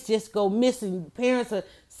kids just go missing. Parents are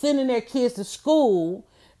sending their kids to school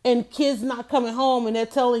and kids not coming home, and they're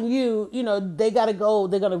telling you, they got to go.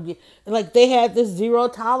 They're going to get, like, they had this zero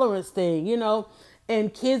tolerance thing,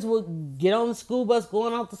 and kids would get on the school bus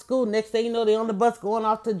going off to school. Next thing you know, they're on the bus going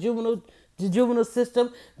off to the juvenile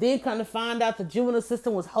system. Then kind of find out the juvenile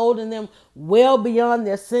system was holding them well beyond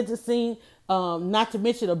their sentencing, not to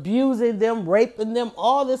mention abusing them, raping them,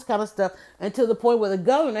 all this kind of stuff, until the point where the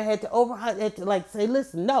governor had to like say,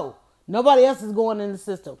 listen, no, nobody else is going in the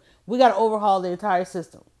system. We got to overhaul the entire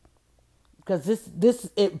system, because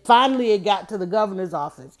it finally got to the governor's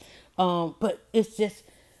office. But it's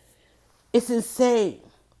insane.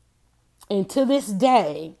 And to this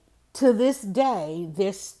day,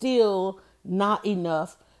 there's still not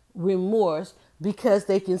enough remorse, because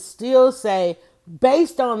they can still say,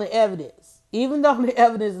 based on the evidence, even though the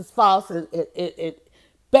evidence is false,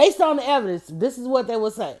 based on the evidence, this is what they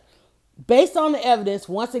will say. Based on the evidence,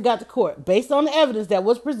 once it got to court, based on the evidence that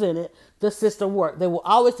was presented, the system worked. They will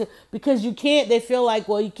always say, because they feel like,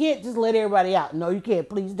 well, you can't just let everybody out. No, you can't.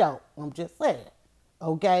 Please don't. I'm just saying.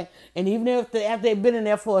 Okay? And even after they've been in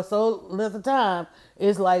there for so little time,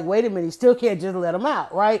 it's like, wait a minute, you still can't just let them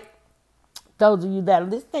out, right? Those of you that are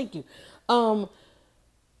listening, thank you.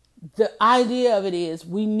 The idea of it is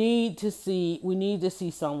we need to see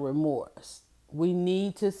some remorse. We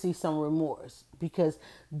need to see some remorse, because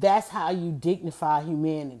that's how you dignify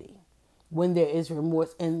humanity, when there is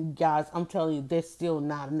remorse. And guys, I'm telling you, there's still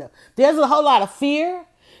not enough. There's a whole lot of fear,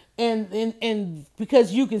 and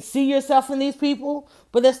because you can see yourself in these people,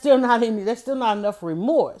 but there's still not enough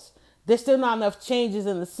remorse. There's still not enough changes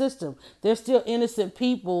in the system. There's still innocent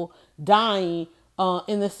people dying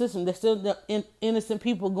in the system. There's still innocent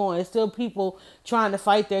people going. There's still people trying to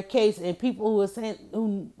fight their case, and people who are saying,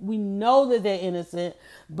 who we know that they're innocent,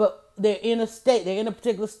 but they're in a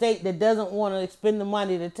particular state that doesn't want to expend the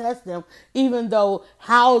money to test them, even though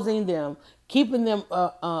housing them, keeping them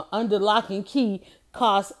under lock and key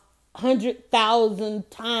costs 100,000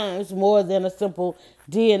 times more than a simple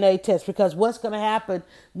DNA test. Because what's going to happen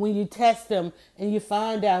when you test them and you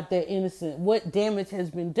find out they're innocent? What damage has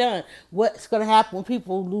been done? What's going to happen when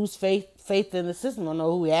people lose faith in the system? I don't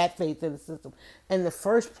know who had faith in the system in the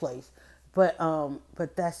first place, but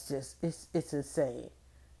that's just it's insane.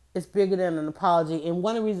 It's bigger than an apology. And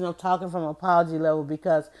one of the reasons I'm talking from an apology level,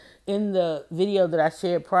 because in the video that I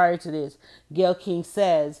shared prior to this, Gayle King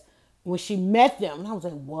says, when she met them, and I was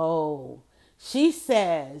like, whoa. She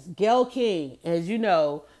says, Gayle King, as you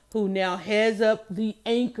know, who now heads up the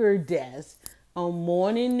anchor desk on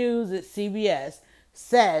morning news at CBS,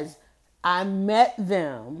 says, I met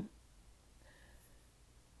them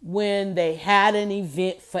when they had an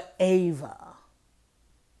event for Ava.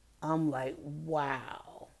 I'm like,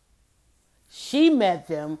 wow. She met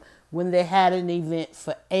them when they had an event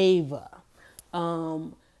for Ava.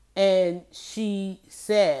 And she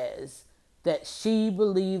says that she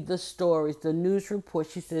believed the stories, the news report.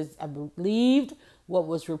 She says, I believed what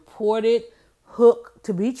was reported,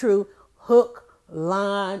 to be true, hook,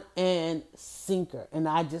 line, and sinker. And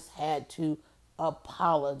I just had to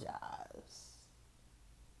apologize.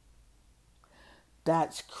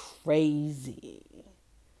 That's crazy.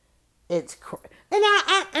 It's crazy. And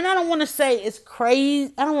I don't want to say it's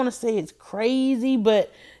crazy. I don't want to say it's crazy,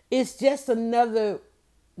 but it's just another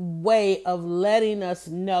way of letting us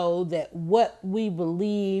know that what we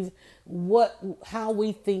believe, how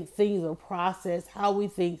we think things are processed, how we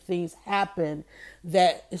think things happen,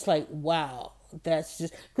 that it's like, wow, that's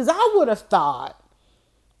just, because I would have thought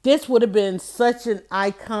this would have been such an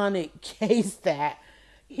iconic case that,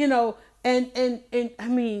 and I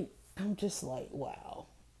mean, I'm just like, wow.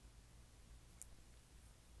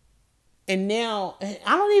 And now,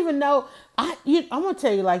 I don't even know. I'm going to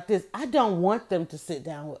tell you like this. I don't want them to sit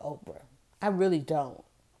down with Oprah. I really don't.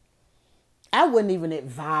 I wouldn't even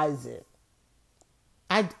advise it.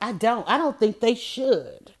 I don't. I don't think they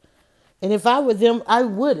should. And if I were them, I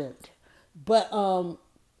wouldn't. But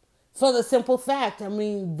for the simple fact, I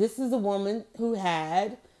mean, this is a woman who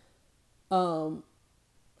had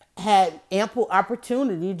ample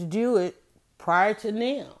opportunity to do it prior to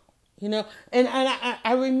now. And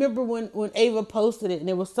I remember when Ava posted it, and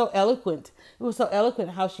it was so eloquent. It was so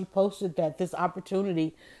eloquent how she posted that this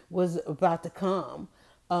opportunity was about to come.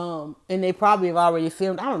 And they probably have already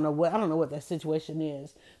filmed. I don't know what that situation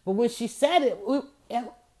is. But when she said it,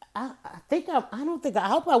 I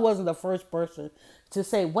hope I wasn't the first person to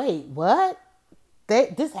say, wait, what?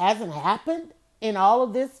 This hasn't happened in all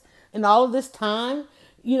of this time.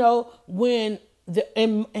 When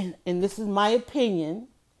and this is my opinion.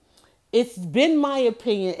 It's been my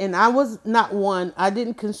opinion, and I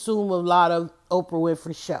didn't consume a lot of Oprah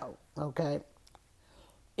Winfrey show. Okay,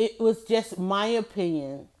 it was just my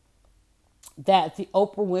opinion that the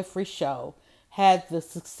Oprah Winfrey show had the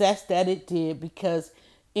success that it did because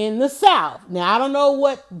in the South. Now I don't know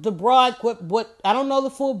what I don't know the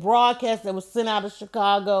full broadcast that was sent out of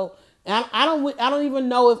Chicago. And I don't even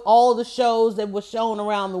know if all the shows that were shown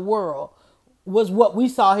around the world was what we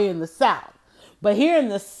saw here in the South. But here in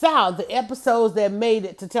the South, the episodes that made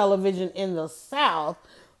it to television in the South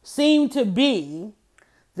seemed to be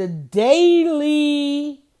the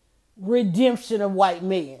daily redemption of white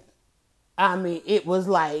men. I mean, it was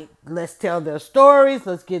like, let's tell their stories,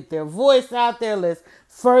 let's get their voice out there, let's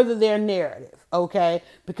further their narrative, okay?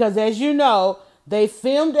 Because as you know, they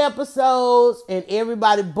filmed episodes and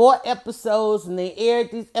everybody bought episodes and they aired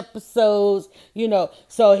these episodes,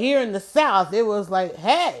 So here in the South, it was like,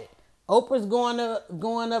 hey, Oprah's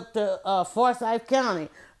going up to Forsyth County.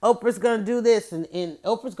 Oprah's going to do this, and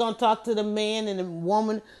Oprah's going to talk to the man and the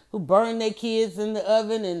woman who burned their kids in the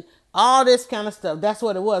oven and all this kind of stuff. That's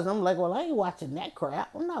what it was. I'm like, well, I ain't watching that crap.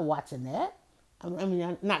 I'm not watching that.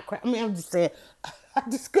 I'm not crap. I'm just saying, I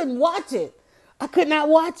just couldn't watch it. I could not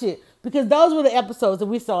watch it because those were the episodes that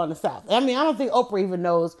we saw in the South. I mean, I don't think Oprah even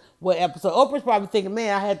knows what episode. Oprah's probably thinking,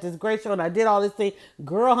 man, I had this great show and I did all this thing.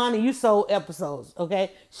 Girl, honey, you sold episodes,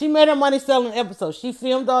 okay? She made her money selling episodes. She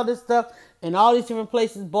filmed all this stuff and all these different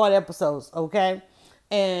places bought episodes, okay?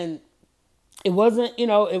 And it wasn't,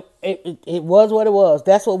 it was what it was.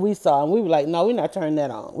 That's what we saw. And we were like, no, we're not turning that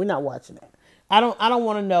on. We're not watching that. I don't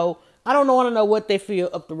want to know. I don't want to know what they feel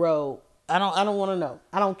up the road. I don't want to know.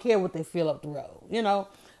 I don't care what they feel up the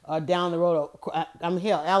road, down the road. I'm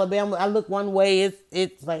here, Alabama. I look one way.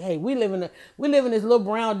 It's like, hey, we live in this little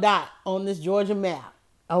brown dot on this Georgia map.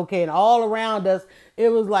 Okay, and all around us, it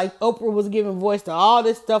was like Oprah was giving voice to all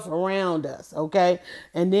this stuff around us. Okay,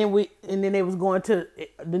 and then they was going to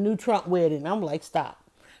the new Trump wedding. I'm like, stop.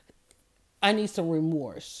 I need some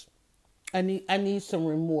remorse. I need some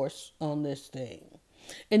remorse on this thing.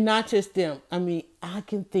 And not just them. I mean, I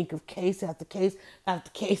can think of case after case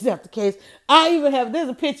after case after case. There's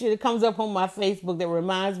a picture that comes up on my Facebook that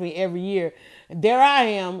reminds me every year. There I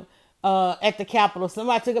am at the Capitol.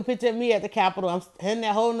 Somebody took a picture of me at the Capitol. I'm standing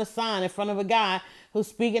there holding a sign in front of a guy who's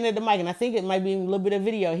speaking at the mic. And I think it might be a little bit of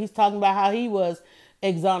video. He's talking about how he was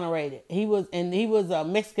exonerated. He was a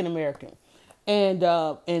Mexican American. And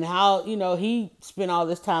how, he spent all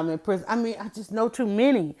this time in prison. I mean, I just know too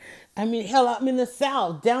many. I mean, hell, I'm in the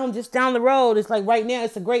South, down the road. It's like right now,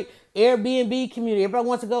 it's a great Airbnb community. Everybody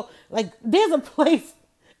wants to go. Like, there's a place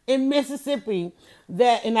in Mississippi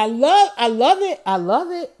and I love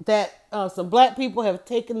it that some black people have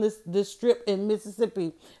taken this strip in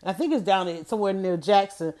Mississippi. I think it's down somewhere near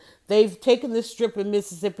Jackson. They've taken this strip in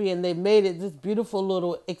Mississippi and they've made it this beautiful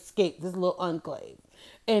little escape, this little enclave.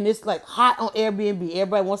 And it's like hot on Airbnb.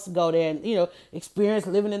 Everybody wants to go there and, experience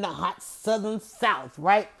living in the hot Southern South,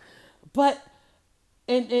 right? But,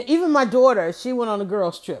 and even my daughter, she went on a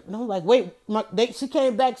girls trip. And I'm like, wait, she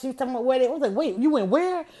came back. She was talking about where they, I was like, wait, you went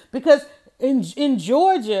where? Because in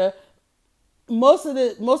Georgia, most of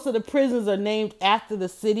the prisons are named after the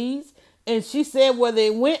cities. And she said where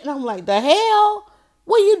they went. And I'm like, the hell?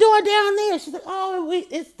 What are you doing down there? She's like, oh,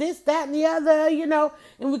 it's this, that, and the other,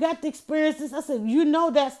 and we got to experience this. I said,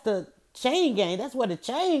 that's the chain gang. That's what the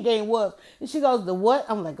chain gang was. And she goes, the what?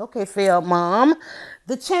 I'm like, okay, Phil, Mom.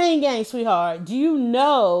 The chain gang, sweetheart. Do you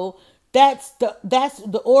know that's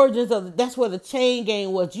the origins of that's where the chain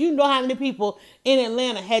gang was? Do you know how many people in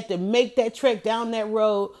Atlanta had to make that trek down that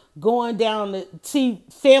road, going down to see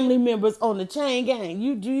family members on the chain gang?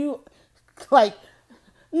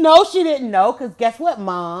 No, she didn't know, because guess what,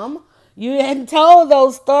 Mom? You hadn't told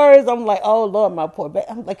those stories. I'm like, oh, Lord, my poor baby.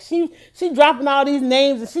 I'm like, she dropping all these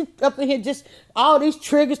names, and she up in here just all these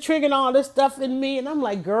triggering all this stuff in me. And I'm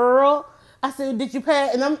like, girl, I said, did you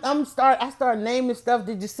pass? And I start naming stuff.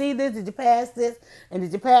 Did you see this? Did you pass this? And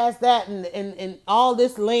did you pass that? And all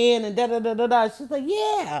this land and da-da-da-da-da. She's like,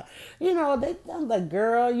 yeah. I'm like,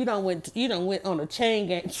 girl, you done went on a chain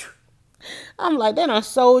gang. I'm like, they done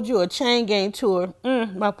sold you a chain gang tour.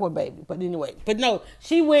 My poor baby. But anyway, no,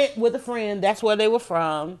 she went with a friend. That's where they were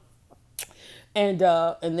from. And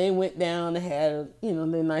they went down and had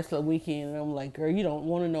their nice little weekend. And I'm like, girl, you don't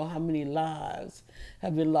want to know how many lives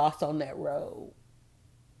have been lost on that road.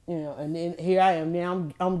 And then here I am now.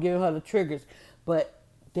 I'm giving her the triggers, but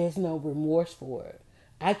there's no remorse for it.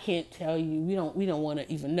 I can't tell you. We don't want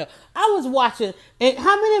to even know. I was watching, and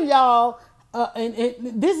how many of y'all? And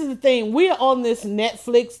this is the thing. We're on this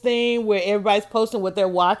Netflix thing where everybody's posting what they're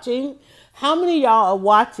watching. How many of y'all are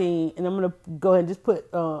watching? And I'm gonna go ahead and just put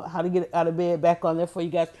how to get out of bed back on there for you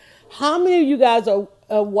guys. How many of you guys are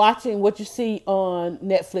watching what you see on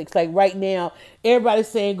Netflix? Like right now, everybody's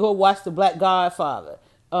saying go watch the Black Godfather,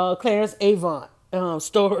 Clarence Avant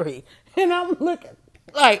story, and I'm looking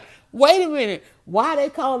like, wait a minute, why they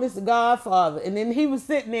call this the Godfather? And then he was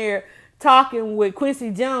sitting there talking with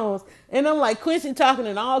Quincy Jones, and I'm like, Quincy talking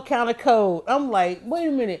in all kind of code. I'm like, wait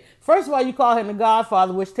a minute. First of all, you call him the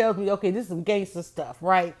Godfather, which tells me, okay, this is some gangster stuff,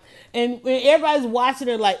 right? And when everybody's watching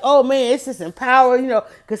it, like, oh man, it's just empower,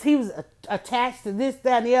 because he was attached to this,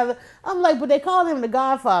 that, and the other. I'm like, but they call him the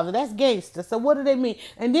Godfather. That's gangster. So what do they mean?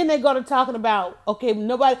 And then they go to talking about, okay,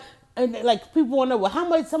 nobody. And like people want to know, well, how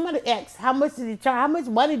much? Somebody asked, how much did he charge? How much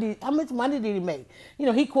money did he make?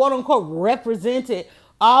 He quote unquote represented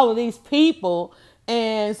all of these people,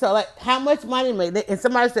 and so like, how much money did he make? And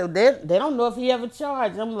somebody said they don't know if he ever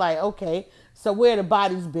charged. I'm like, okay, so where are the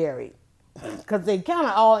bodies buried? Because they kind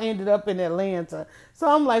of all ended up in Atlanta. So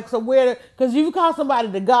I'm like, so where? Because you call somebody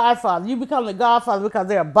the Godfather, you become the Godfather because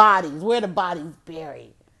there are bodies. Where are the bodies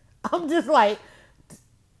buried? I'm just like.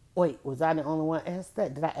 Wait, was I the only one asked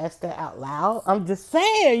that? Did I ask that out loud? I'm just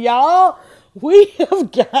saying, y'all, we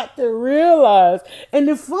have got to realize. And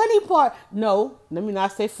the funny part, no, let me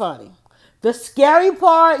not say funny. The scary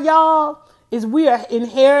part, y'all, is we are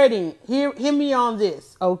inheriting. Hear me on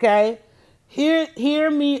this, okay?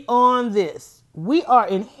 Hear me on this. We are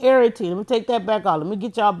inheriting. Let me take that back off. Let me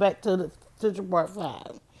get y'all back to the Central Part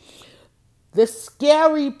 5. The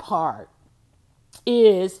scary part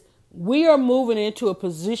is we are moving into a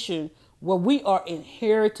position where we are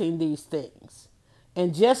inheriting these things.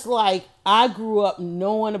 And just like I grew up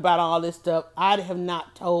knowing about all this stuff, I have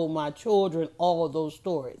not told my children all of those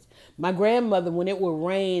stories. My grandmother, when it would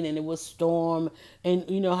rain and it would storm, and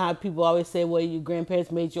you know how people always say, well, your grandparents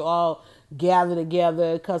made you all gather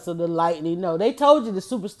together because of the lightning. No, they told you the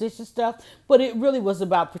superstitious stuff, but it really was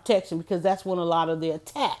about protection, because that's when a lot of the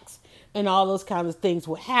attacks and all those kinds of things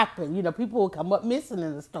would happen. People would come up missing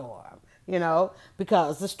in the storm,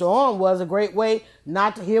 because the storm was a great way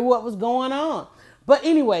not to hear what was going on. But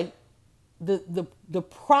anyway,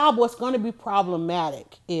 what's going to be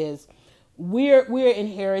problematic is we're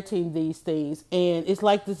inheriting these things. And it's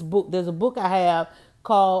like this book. There's a book I have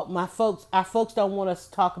called Our Folks Don't Want Us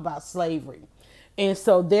to Talk About Slavery. And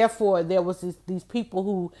so therefore there was these people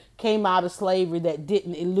who came out of slavery that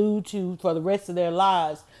didn't allude to for the rest of their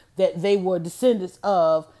lives that they were descendants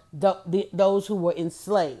of those who were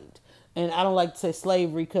enslaved. And I don't like to say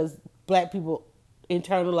slavery because black people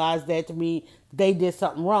internalized that to me they did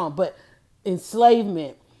something wrong, but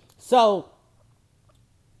enslavement. So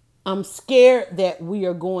I'm scared that we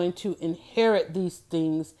are going to inherit these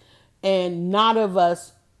things, and none of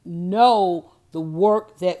us know the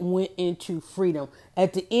work that went into freedom.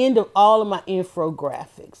 At the end of all of my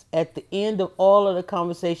infographics, at the end of all of the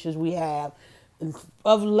conversations we have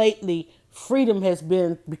of lately, freedom has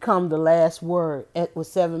become the last word. With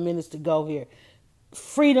 7 minutes to go here,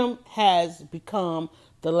 freedom has become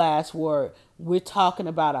the last word. We're talking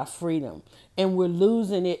about our freedom, and we're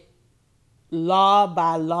losing it law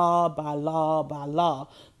by law by law by law,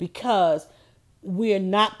 because we're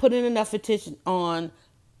not putting enough attention on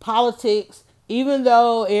politics. Even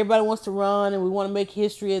though everybody wants to run and we want to make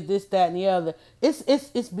history of this, that, and the other, it's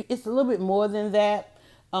a little bit more than that.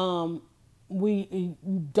 We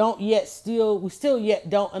still yet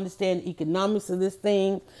don't understand the economics of this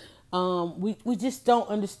thing. We just don't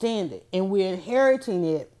understand it, and we're inheriting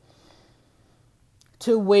it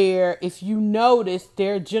to where, if you notice,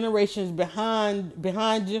 there are generations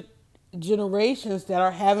behind generations that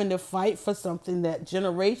are having to fight for something that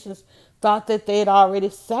generations thought that they had already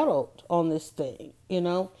settled on this thing,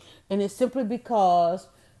 and it's simply because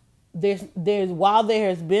there's while there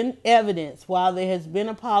has been evidence, while there has been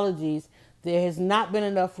apologies, there has not been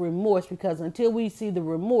enough remorse, because until we see the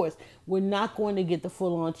remorse, we're not going to get the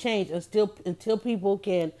full on change until people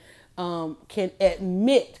can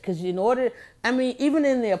admit, because even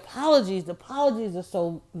in the apologies are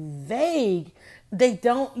so vague. They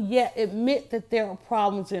don't yet admit that there are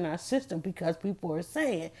problems in our system, because people are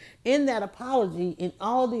saying in that apology, in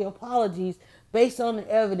all the apologies, based on the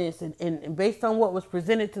evidence and based on what was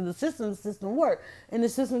presented to the system worked. And the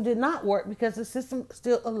system did not work because the system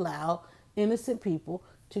still allowed innocent people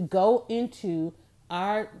to go into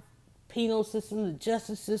our penal system, the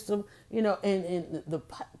justice system, and the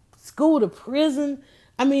school to prison.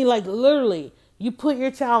 I mean, like literally, you put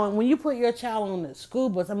your child when you put your child on the school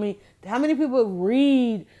bus. I mean, how many people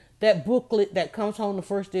read that booklet that comes home the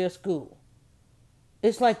first day of school?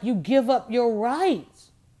 It's like you give up your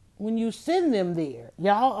rights when you send them there,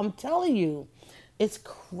 y'all. I'm telling you, it's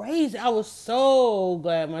crazy. I was so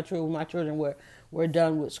glad my children were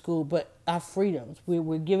done with school, but our freedoms,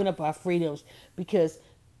 we're giving up our freedoms because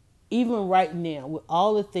even right now, with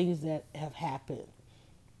all the things that have happened,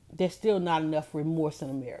 there's still not enough remorse in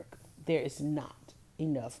America. There is not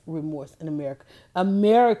enough remorse in America.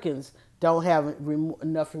 Americans don't have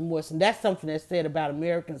enough remorse, and that's something that's said about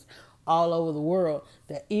Americans all over the world.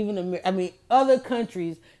 That even other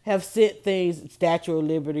countries have sent things, Statue of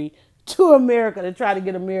Liberty, to America to try to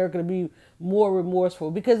get America to be more remorseful,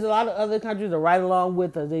 because a lot of other countries are right along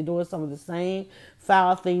with us. They're doing some of the same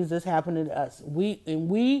foul things that's happening to us.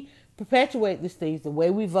 We perpetuate these things, the way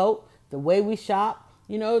we vote, the way we shop,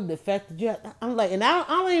 the fact that I'm like, and I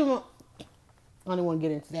don't want to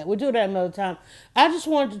get into that. We'll do that another time. I just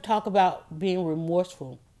wanted to talk about being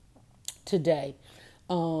remorseful today,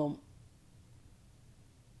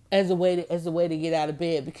 as a way to get out of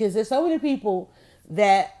bed, because there's so many people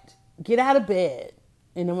that get out of bed,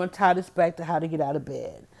 and I'm going to tie this back to how to get out of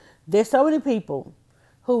bed. There's so many people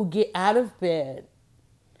who get out of bed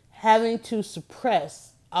having to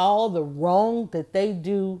suppress all the wrong that they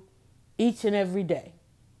do each and every day.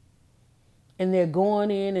 And they're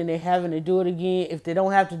going in and they're having to do it again. If they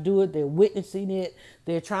don't have to do it, they're witnessing it.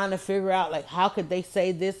 They're trying to figure out, like, how could they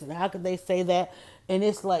say this and how could they say that? And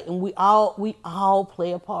it's like, and we all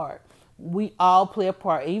play a part. We all play a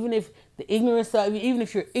part. Even if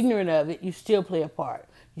you're ignorant of it, you still play a part.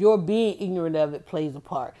 Your being ignorant of it plays a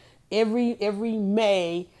part. Every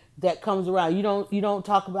May that comes around, you don't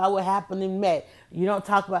talk about what happened in May. You don't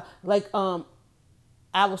talk about, like,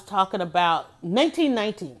 I was talking about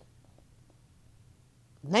 1919.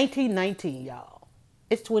 1919, y'all.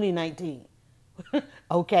 It's 2019.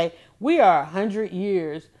 Okay, we are 100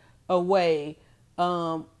 years away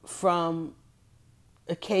from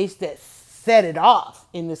a case that set it off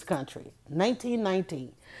in this country.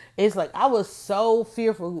 1919. It's like I was so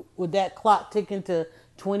fearful with that clock ticking to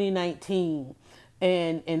 2019,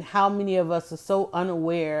 and how many of us are so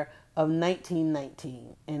unaware of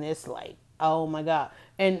 1919. And it's like, oh my God.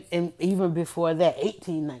 And even before that,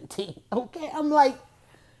 1819. Okay, I'm like,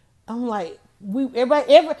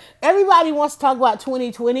 everybody wants to talk about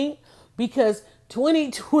 2020, because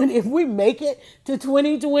 2020, if we make it to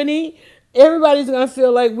 2020, everybody's going to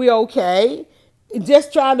feel like we're okay.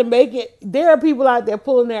 Just trying to make it. There are people out there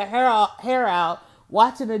pulling their hair out,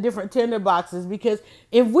 watching the different tender boxes, because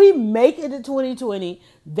if we make it to 2020,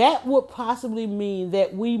 that would possibly mean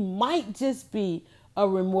that we might just be a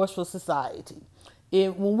remorseful society.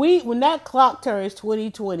 When that clock turns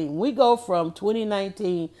 2020, we go from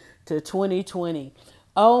 2019 to 2020.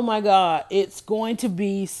 Oh my God, it's going to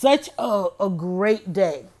be such a great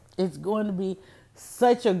day. It's going to be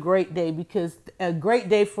such a great day, because a great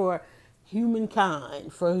day for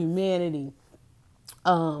humankind, for humanity,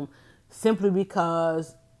 simply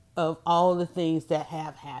because of all the things that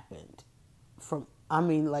have happened.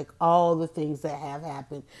 All the things that have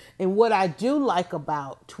happened. And what I do like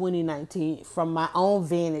about 2019 from my own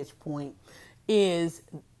vantage point is,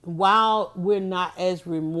 while we're not as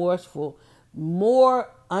remorseful, more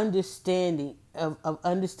understanding of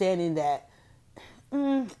understanding that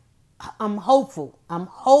I'm hopeful. I'm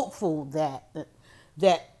hopeful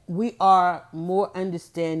that we are more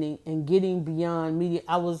understanding and getting beyond media.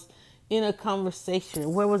 I was in a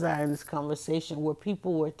conversation. Where was I in this conversation where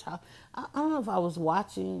people were talking? I don't know if I was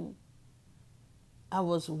watching.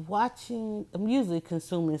 I'm usually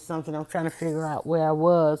consuming something. I'm trying to figure out where I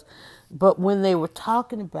was. But when they were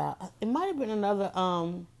talking about, it might have been another,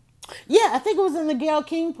 I think it was in the Gayle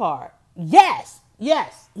King part. Yes.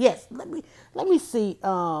 Let me see.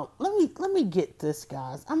 Let me get this,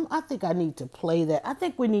 guys. I think I need to play that. I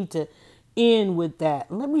think we need to end with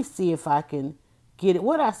that. Let me see if I can get it.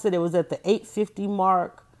 What I said, it was at the 8:50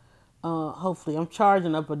 mark. Hopefully, I'm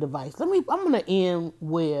charging up a device. I'm gonna end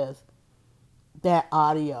with that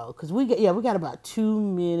audio, because we got about 2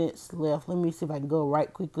 minutes left. Let me see if I can go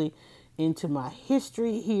right quickly into my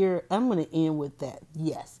history here. I'm going to end with that.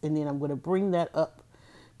 Yes. And then I'm going to bring that up,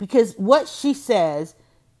 because what she says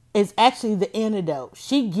is actually the antidote.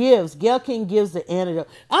 Gayle King gives the antidote.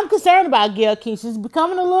 I'm concerned about Gayle King. She's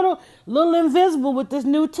becoming a little invisible with this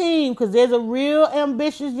new team, because there's a real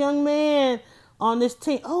ambitious young man on this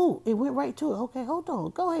team. Oh, it went right to it. Okay, hold on.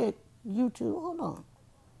 Go ahead, YouTube. Hold on.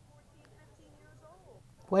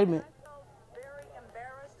 Wait a minute.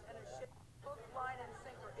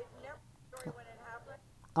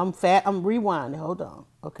 I'm fat. I'm rewinding. Hold on.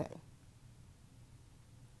 Okay.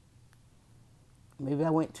 Maybe I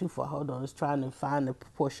went too far. Hold on. Just trying to find the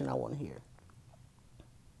portion I want to hear.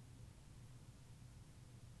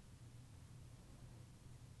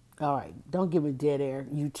 All right. Don't give me dead air,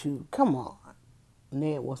 YouTube. Come on.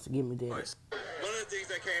 Ned wants to give me dead air. One of the things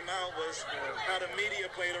that came out was how the media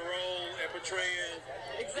played a role in portraying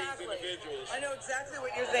these individuals. I know exactly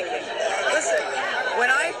what you're thinking. Listen, when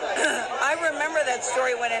I remember that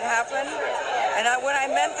story when it happened, and when I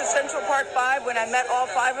met the Central Park Five, when I met all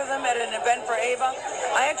five of them at an event for Ava,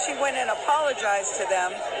 I actually went and apologized to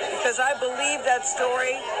them because I believe that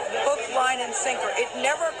story, hook, line, and sinker. It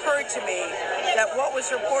never occurred to me that what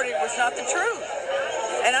was reported was not the truth.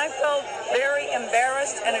 And I felt very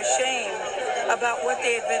embarrassed and ashamed about what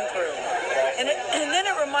they had been through. And then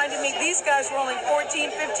it reminded me, these guys were only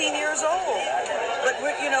 14, 15 years old. But,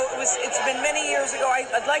 you know, it's been many years ago.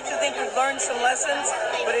 I'd like to think we've learned some lessons,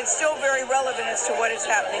 but it's still very relevant as to what is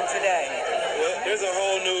happening today. Well, there's a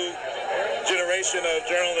whole new generation of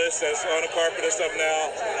journalists that's on the carpet and stuff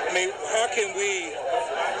now. I mean, how can we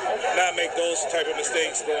not make those type of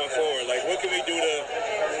mistakes going forward? Like, what can we do to...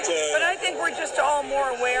 But I think we're just all more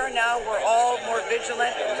aware now. We're all more vigilant.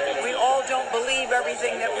 We all don't believe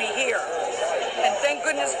everything that we hear. And thank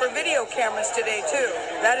goodness for video cameras today, too.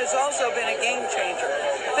 That has also been a game changer.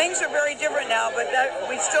 Things are very different now, but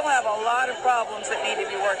we still have a lot of problems that need to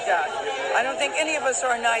be worked out. I don't think any of us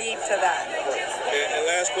are naive to that. And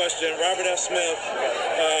last question, Robert F. Smith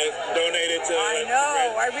donated to... I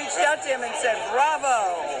know. I reached out to him and said,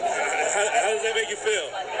 bravo. How does that make you feel?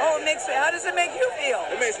 Oh, how does it make you feel?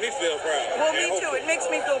 It makes me feel proud. Well, me too. It makes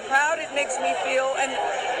me feel proud. It makes me feel, and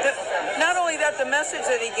not only that, the message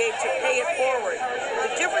that he gave to pay it forward,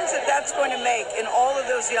 the difference that that's going to make in all of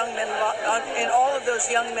those young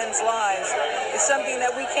men's lives is something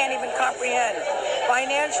that we can't even comprehend.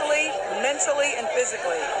 Financially, mentally, and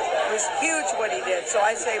physically, it was huge what he did. So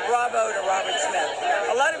I say bravo to Robert Smith.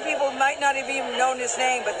 A lot of people might not have even known his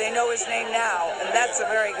name, but they know his name now, and that's a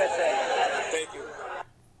very good thing. Thank you.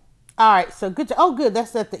 All right, so good. Oh, good.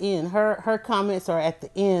 That's at the end. Her comments are at the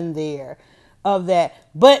end there of that.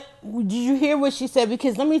 But did you hear what she said?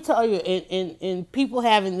 Because let me tell you, in people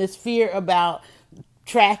having this fear about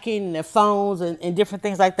tracking their phones and different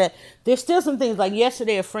things like that, there's still some things. Like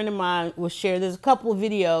yesterday, a friend of mine was sharing. There's a couple of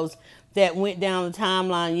videos that went down the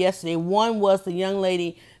timeline yesterday. One was the young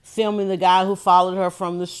lady filming the guy who followed her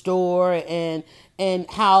from the store and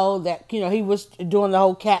how that, you know, he was doing the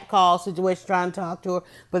whole cat call situation, trying to talk to her.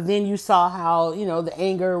 But then you saw how, you know, the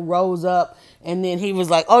anger rose up. And then he was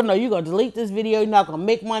like, oh, no, you're going to delete this video. You're not going to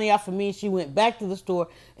make money off of me. She went back to the store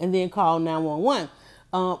and then called 911.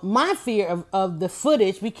 My fear of the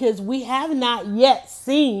footage, because we have not yet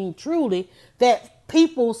seen truly that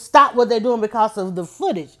people stop what they're doing because of the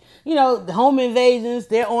footage. You know, the home invasions,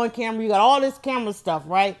 they're on camera. You got all this camera stuff,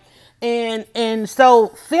 right? And so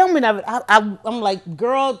filming of it, I'm like,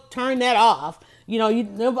 girl, turn that off. You know,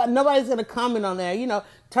 nobody's going to comment on that. You know,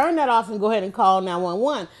 turn that off and go ahead and call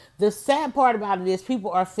 911. The sad part about it is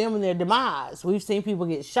people are filming their demise. We've seen people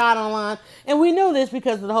get shot online. And we knew this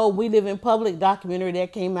because of the whole We Live in Public documentary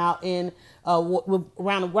that came out in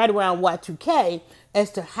right around Y2K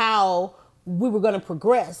as to how we were going to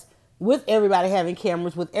progress with everybody having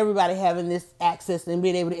cameras, with everybody having this access and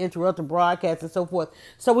being able to interrupt the broadcast and so forth.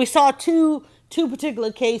 So we saw two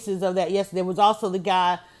particular cases of that yesterday. There was also the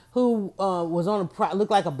guy who was on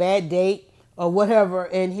looked like a bad date or whatever,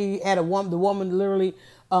 and he had the woman literally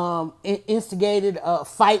instigated a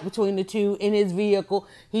fight between the two in his vehicle.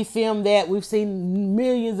 He filmed that. We've seen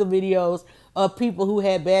millions of videos of people who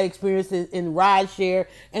had bad experiences in rideshare,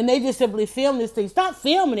 and they just simply film this thing. Stop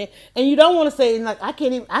filming it, and you don't want to say like I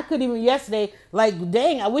couldn't even yesterday. Like,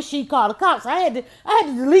 dang, I wish she'd call the cops. I had to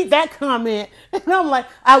delete that comment, and I'm like,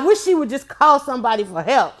 I wish she would just call somebody for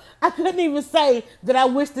help. I couldn't even say that I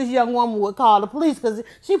wish this young woman would call the police, because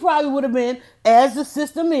she probably would have been, as the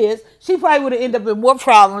system is, she probably would have ended up in more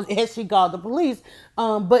problems as she called the police.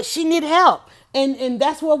 But she needed help. And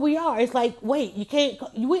that's where we are. It's like, wait, you can't,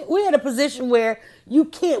 we're in a position where you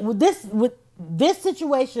can't, with this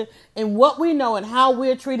situation and what we know and how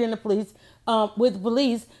we're treating the police, with the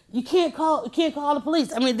police, you can't call the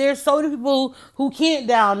police. I mean, there's so many people who can't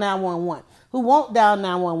dial 911, who won't dial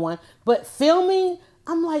 911, but filming,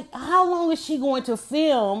 I'm like, how long is she going to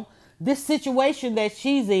film this situation that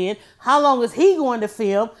she's in? How long is he going to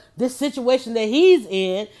film this situation that he's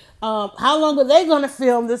in? How long are they going to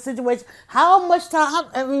film this situation? How much time?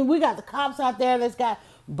 I mean, we got the cops out there that's got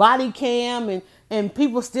body cam and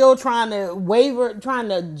people still trying to waver, trying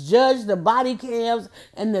to judge the body cams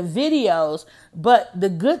and the videos. But the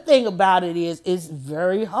good thing about it is it's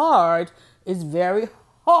very hard. It's very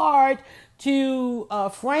hard to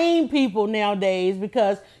frame people nowadays,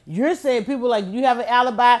 because you're saying people like, you have an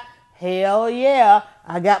alibi? Hell yeah,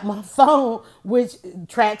 I got my phone, which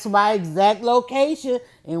tracks my exact location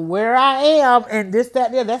and where I am and this,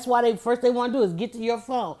 that, there. That's why they want to do is get to your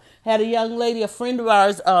phone. Had a young lady, a friend of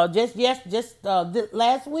ours, just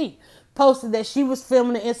last week, posted that she was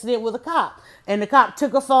filming an incident with a cop, and the cop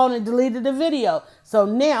took her phone and deleted the video. So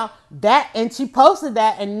now and she posted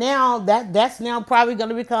that, and now that's now probably going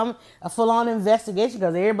to become a full-on investigation,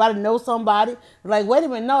 because everybody knows somebody. Like, wait a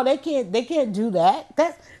minute, no, they can't do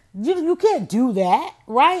that. You can't do that,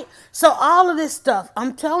 right? So all of this stuff,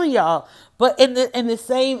 I'm telling y'all. But in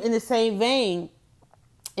the same vein,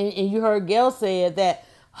 and you heard Gail say that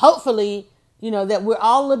hopefully, that we're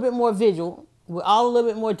all a little bit more vigilant, we're all a little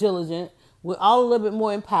bit more diligent, we're all a little bit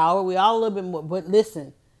more empowered, we're all a little bit more. But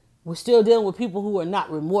listen, we're still dealing with people who are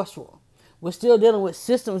not remorseful. We're still dealing with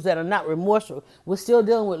systems that are not remorseful. We're still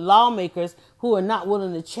dealing with lawmakers who are not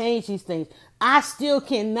willing to change these things. I still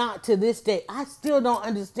cannot, to this day, I still don't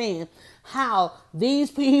understand how these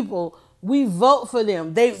people, we vote for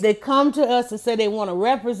them. They come to us and say they want to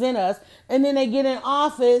represent us, and then they get in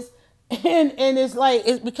office, and it's like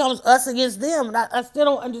it becomes us against them. And I still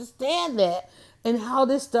don't understand that and how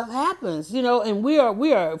this stuff happens, and we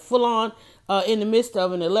are full on in the midst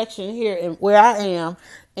of an election here and where I am.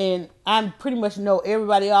 And I pretty much know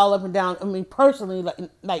everybody all up and down. I mean, personally,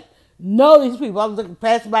 like know these people. I was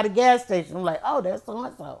passing by the gas station. I'm like, oh, that's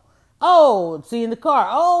so-and-so. Oh, see in the car.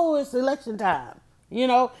 Oh, it's election time.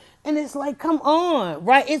 And it's like, come on,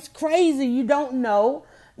 right? It's crazy. You don't know.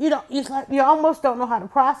 It's like you almost don't know how to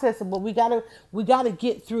process it. But we gotta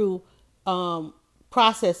get through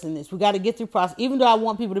processing this. We got to get through process. Even though I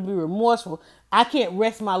want people to be remorseful, I can't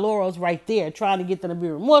rest my laurels right there trying to get them to be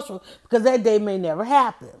remorseful, because that day may never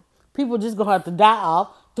happen. People just gonna have to die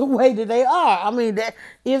off the way that they are. I mean,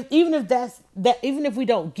 even if we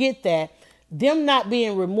don't get that, them not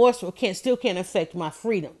being remorseful can't affect my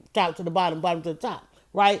freedom, top to the bottom to the top,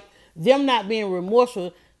 right? Them not being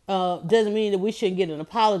remorseful doesn't mean that we shouldn't get an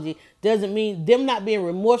apology. Doesn't mean them not being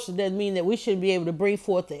remorseful doesn't mean that we shouldn't be able to bring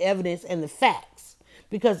forth the evidence and the facts.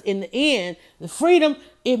 Because in the end,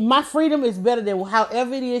 my freedom is better than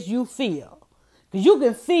however it is you feel. Because you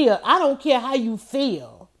can feel, I don't care how you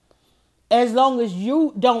feel, as long as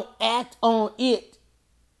you don't act on it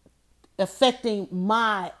affecting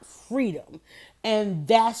my freedom. And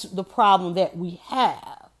that's the problem that we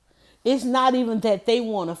have. It's not even that they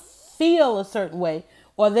want to feel a certain way,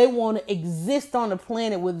 or they want to exist on the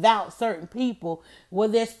planet without certain people. Well,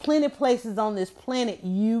 there's plenty of places on this planet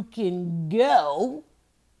you can go.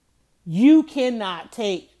 You cannot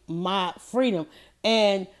take my freedom.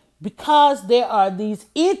 And because there are these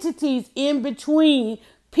entities in between,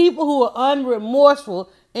 people who are unremorseful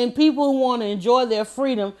and people who want to enjoy their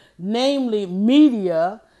freedom, namely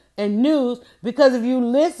media and news, because if you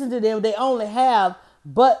listen to them, they only have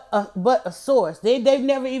but a source. They've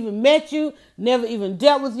never even met you, never even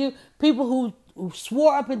dealt with you. People who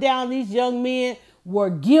swore up and down these young men were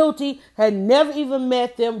guilty, had never even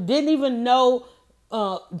met them, didn't even know,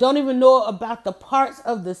 don't even know about the parts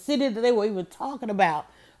of the city that they were even talking about.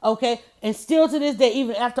 Okay. And still to this day,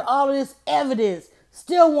 even after all of this evidence,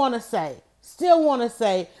 still want to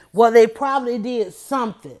say, well, they probably did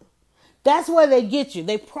something. That's where they get you.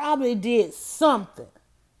 They probably did something.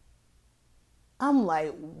 I'm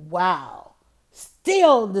like, wow.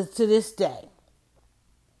 Still to this day.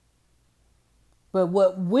 But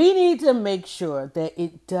what we need to make sure that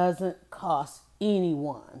it doesn't cost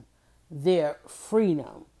anyone their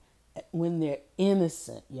freedom when they're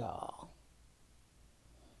innocent, y'all.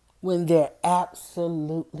 When they're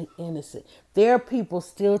absolutely innocent. There are people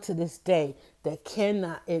still to this day that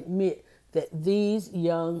cannot admit that these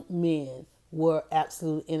young men were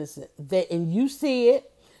absolutely innocent. And you see it.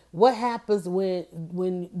 What happens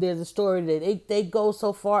when there's a story that they go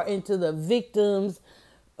so far into the victim's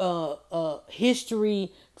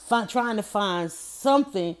history, trying to find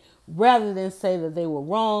something, rather than say that they were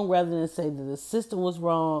wrong, rather than say that the system was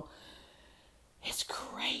wrong. It's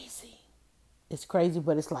crazy. It's crazy,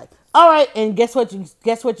 but it's like, all right. And guess what you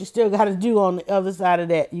still got to do on the other side of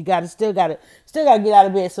that? You still got to get out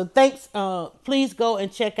of bed. So thanks. Please go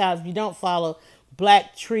and check out, if you don't follow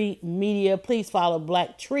Black Treat Media, please follow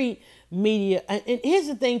Black Treat Media. And here's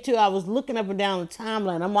the thing too, I was looking up and down the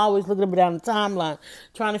timeline. I'm always looking up and down the timeline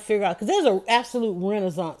trying to figure out, because there's an absolute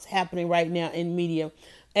renaissance happening right now in media.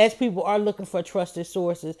 as people are looking for trusted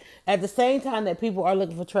sources. At the same time that people are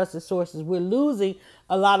looking for trusted sources, we're losing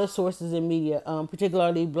a lot of sources in media,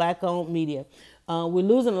 particularly black-owned media. We're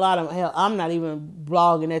losing a lot of, hell, I'm not even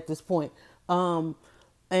blogging at this point. And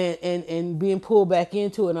being pulled back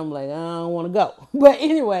into it, I'm like, I don't want to go. But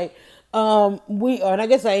anyway, we are, and I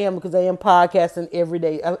guess I am because I am podcasting every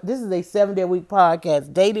day. This is a 7-day-a-week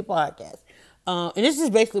podcast, daily podcast. And this is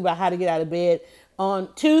basically about how to get out of bed.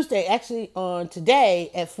 On Tuesday, actually on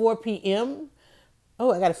today at 4 p.m.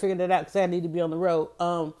 Oh, I got to figure that out because I need to be on the road.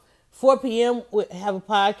 4 p.m. we have a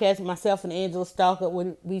podcast. Myself and Angela Stalker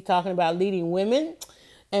will be talking about leading women.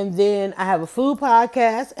 And then I have a food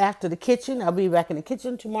podcast after the kitchen. I'll be back in the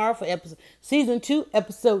kitchen tomorrow for season 2,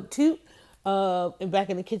 episode 2. And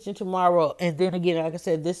back in the kitchen tomorrow. And then again, like I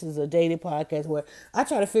said, this is a daily podcast where I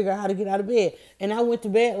try to figure out how to get out of bed. And I went to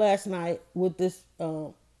bed last night with this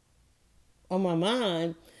on my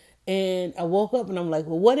mind, and I woke up and I'm like,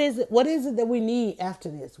 well, what is it that we need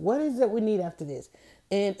after this? What is it we need after this?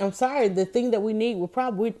 And I'm sorry, the thing that we need,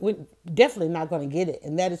 we're definitely not going to get it,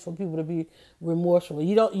 and that is for people to be remorseful.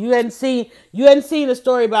 You hadn't seen a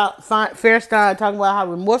story about Fairstein talking about how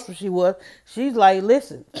remorseful she was. She's like,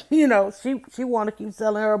 listen, she want to keep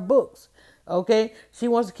selling her books, okay? She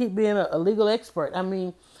wants to keep being a legal expert. I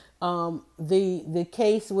mean, the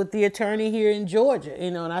case with the attorney here in Georgia,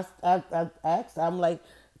 and I asked her, I'm like,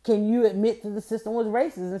 can you admit that the system was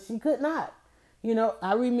racist? And she could not.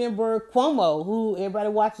 I remember Cuomo, who everybody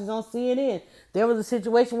watches on CNN. There was a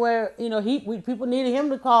situation where, people needed him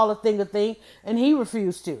to call a thing, and he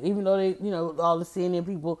refused to, even though they, all the CNN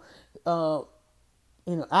people, I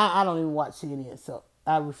don't even watch CNN, so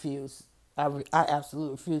I refuse. I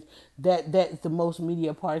absolutely refuse. That's the most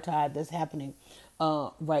media apartheid that's happening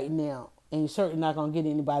right now. And you're certainly not going to get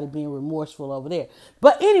anybody being remorseful over there.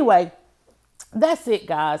 But anyway, that's it,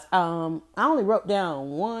 guys. I only wrote down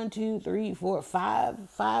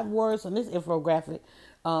 5 words on this infographic.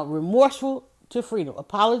 Remorseful to freedom.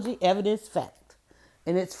 Apology, evidence, fact.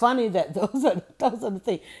 And it's funny that those are the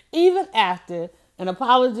things. Even after an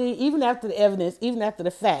apology, even after the evidence, even after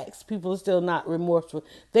the facts, people are still not remorseful.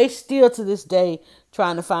 They still to this day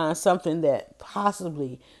trying to find something that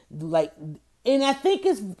possibly and I think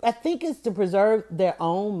it's to preserve their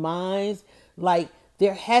own minds. Like,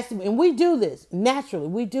 there has to be, and we do this naturally.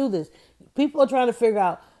 We do this. People are trying to figure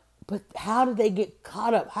out, but how did they get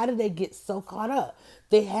caught up? How did they get so caught up?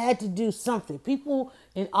 They had to do something. People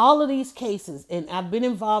in all of these cases, and I've been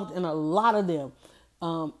involved in a lot of them.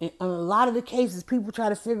 In a lot of the cases, people try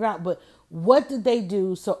to figure out, but what did they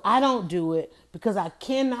do so I don't do it? Because I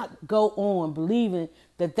cannot go on believing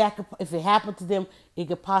that could, if it happened to them, it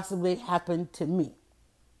could possibly happen to me.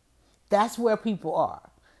 That's where people are.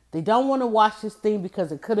 They don't want to watch this thing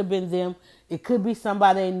because it could have been them. It could be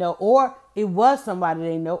somebody they know, or it was somebody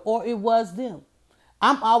they know, or it was them.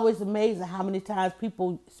 I'm always amazed at how many times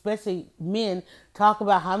people, especially men, talk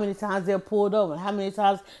about how many times they're pulled over, how many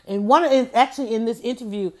times. And actually in this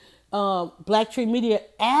interview, Black Tree Media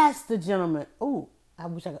asked the gentleman, I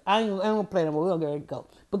ain't gonna play no more. We're gonna go.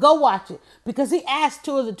 But go watch it. Because he asked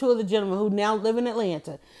two of the gentlemen who now live in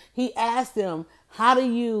Atlanta. He asked them, how do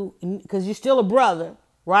you, because you're still a brother,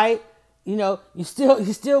 right? We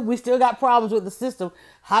still got problems with the system.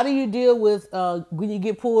 How do you deal with when you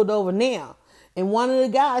get pulled over now? And one of the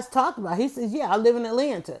guys talked about, he says, yeah, I live in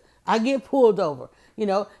Atlanta. I get pulled over,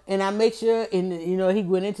 and I make sure, and, he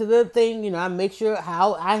went into the thing, I make sure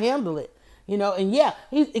how I handle it. And yeah,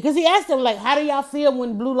 because he asked them, like, how do y'all feel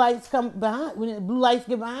when blue lights get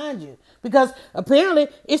behind you? Because apparently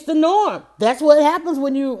it's the norm. That's what happens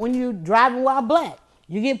when you driving while black.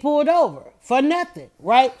 You get pulled over for nothing,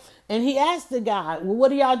 right? And he asked the guy, well, what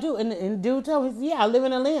do y'all do? And the dude told him, he said, yeah, I live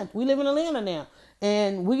in Atlanta. We live in Atlanta now.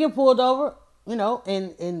 And we get pulled over,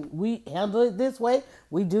 and we handle it this way.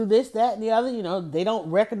 We do this, that, and the other. They don't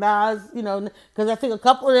recognize, because I think a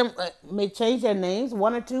couple of them may change their names,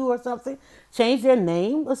 1 or 2 or something, change their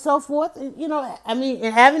name or so forth. And,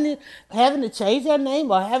 and having to change their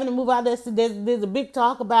name or having to move out there. There's a big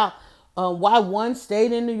talk about why one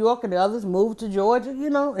stayed in New York and the others moved to Georgia,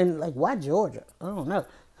 and like, why Georgia? I don't know.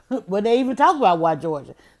 But they even talk about why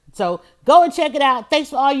Georgia. So go and check it out. Thanks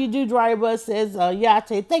for all you do, Dryer Buzz says.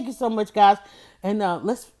 Yate, thank you so much, guys. And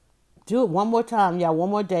let's do it one more time, y'all. One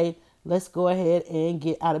more day. Let's go ahead and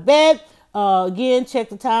get out of bed. Again, check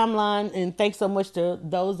the timeline. And thanks so much to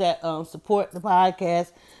those that support the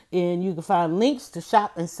podcast. And you can find links to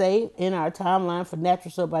shop and save in our timeline for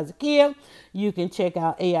Natural Soap by Zakia. You can check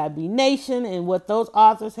out AIB Nation and what those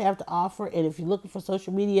authors have to offer. And if you're looking for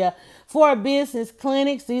social media for our business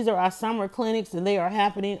clinics, these are our summer clinics, and they are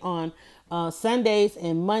happening on Sundays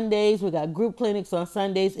and Mondays. We got group clinics on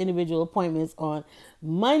Sundays, individual appointments on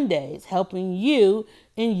Mondays, helping you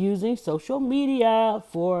in using social media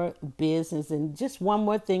for business. And just one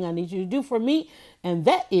more thing I need you to do for me, and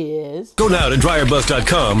that is go now to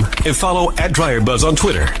dryerbuzz.com and follow @DryerBuzz on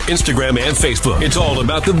Twitter, Instagram, and Facebook. It's all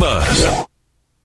about the buzz.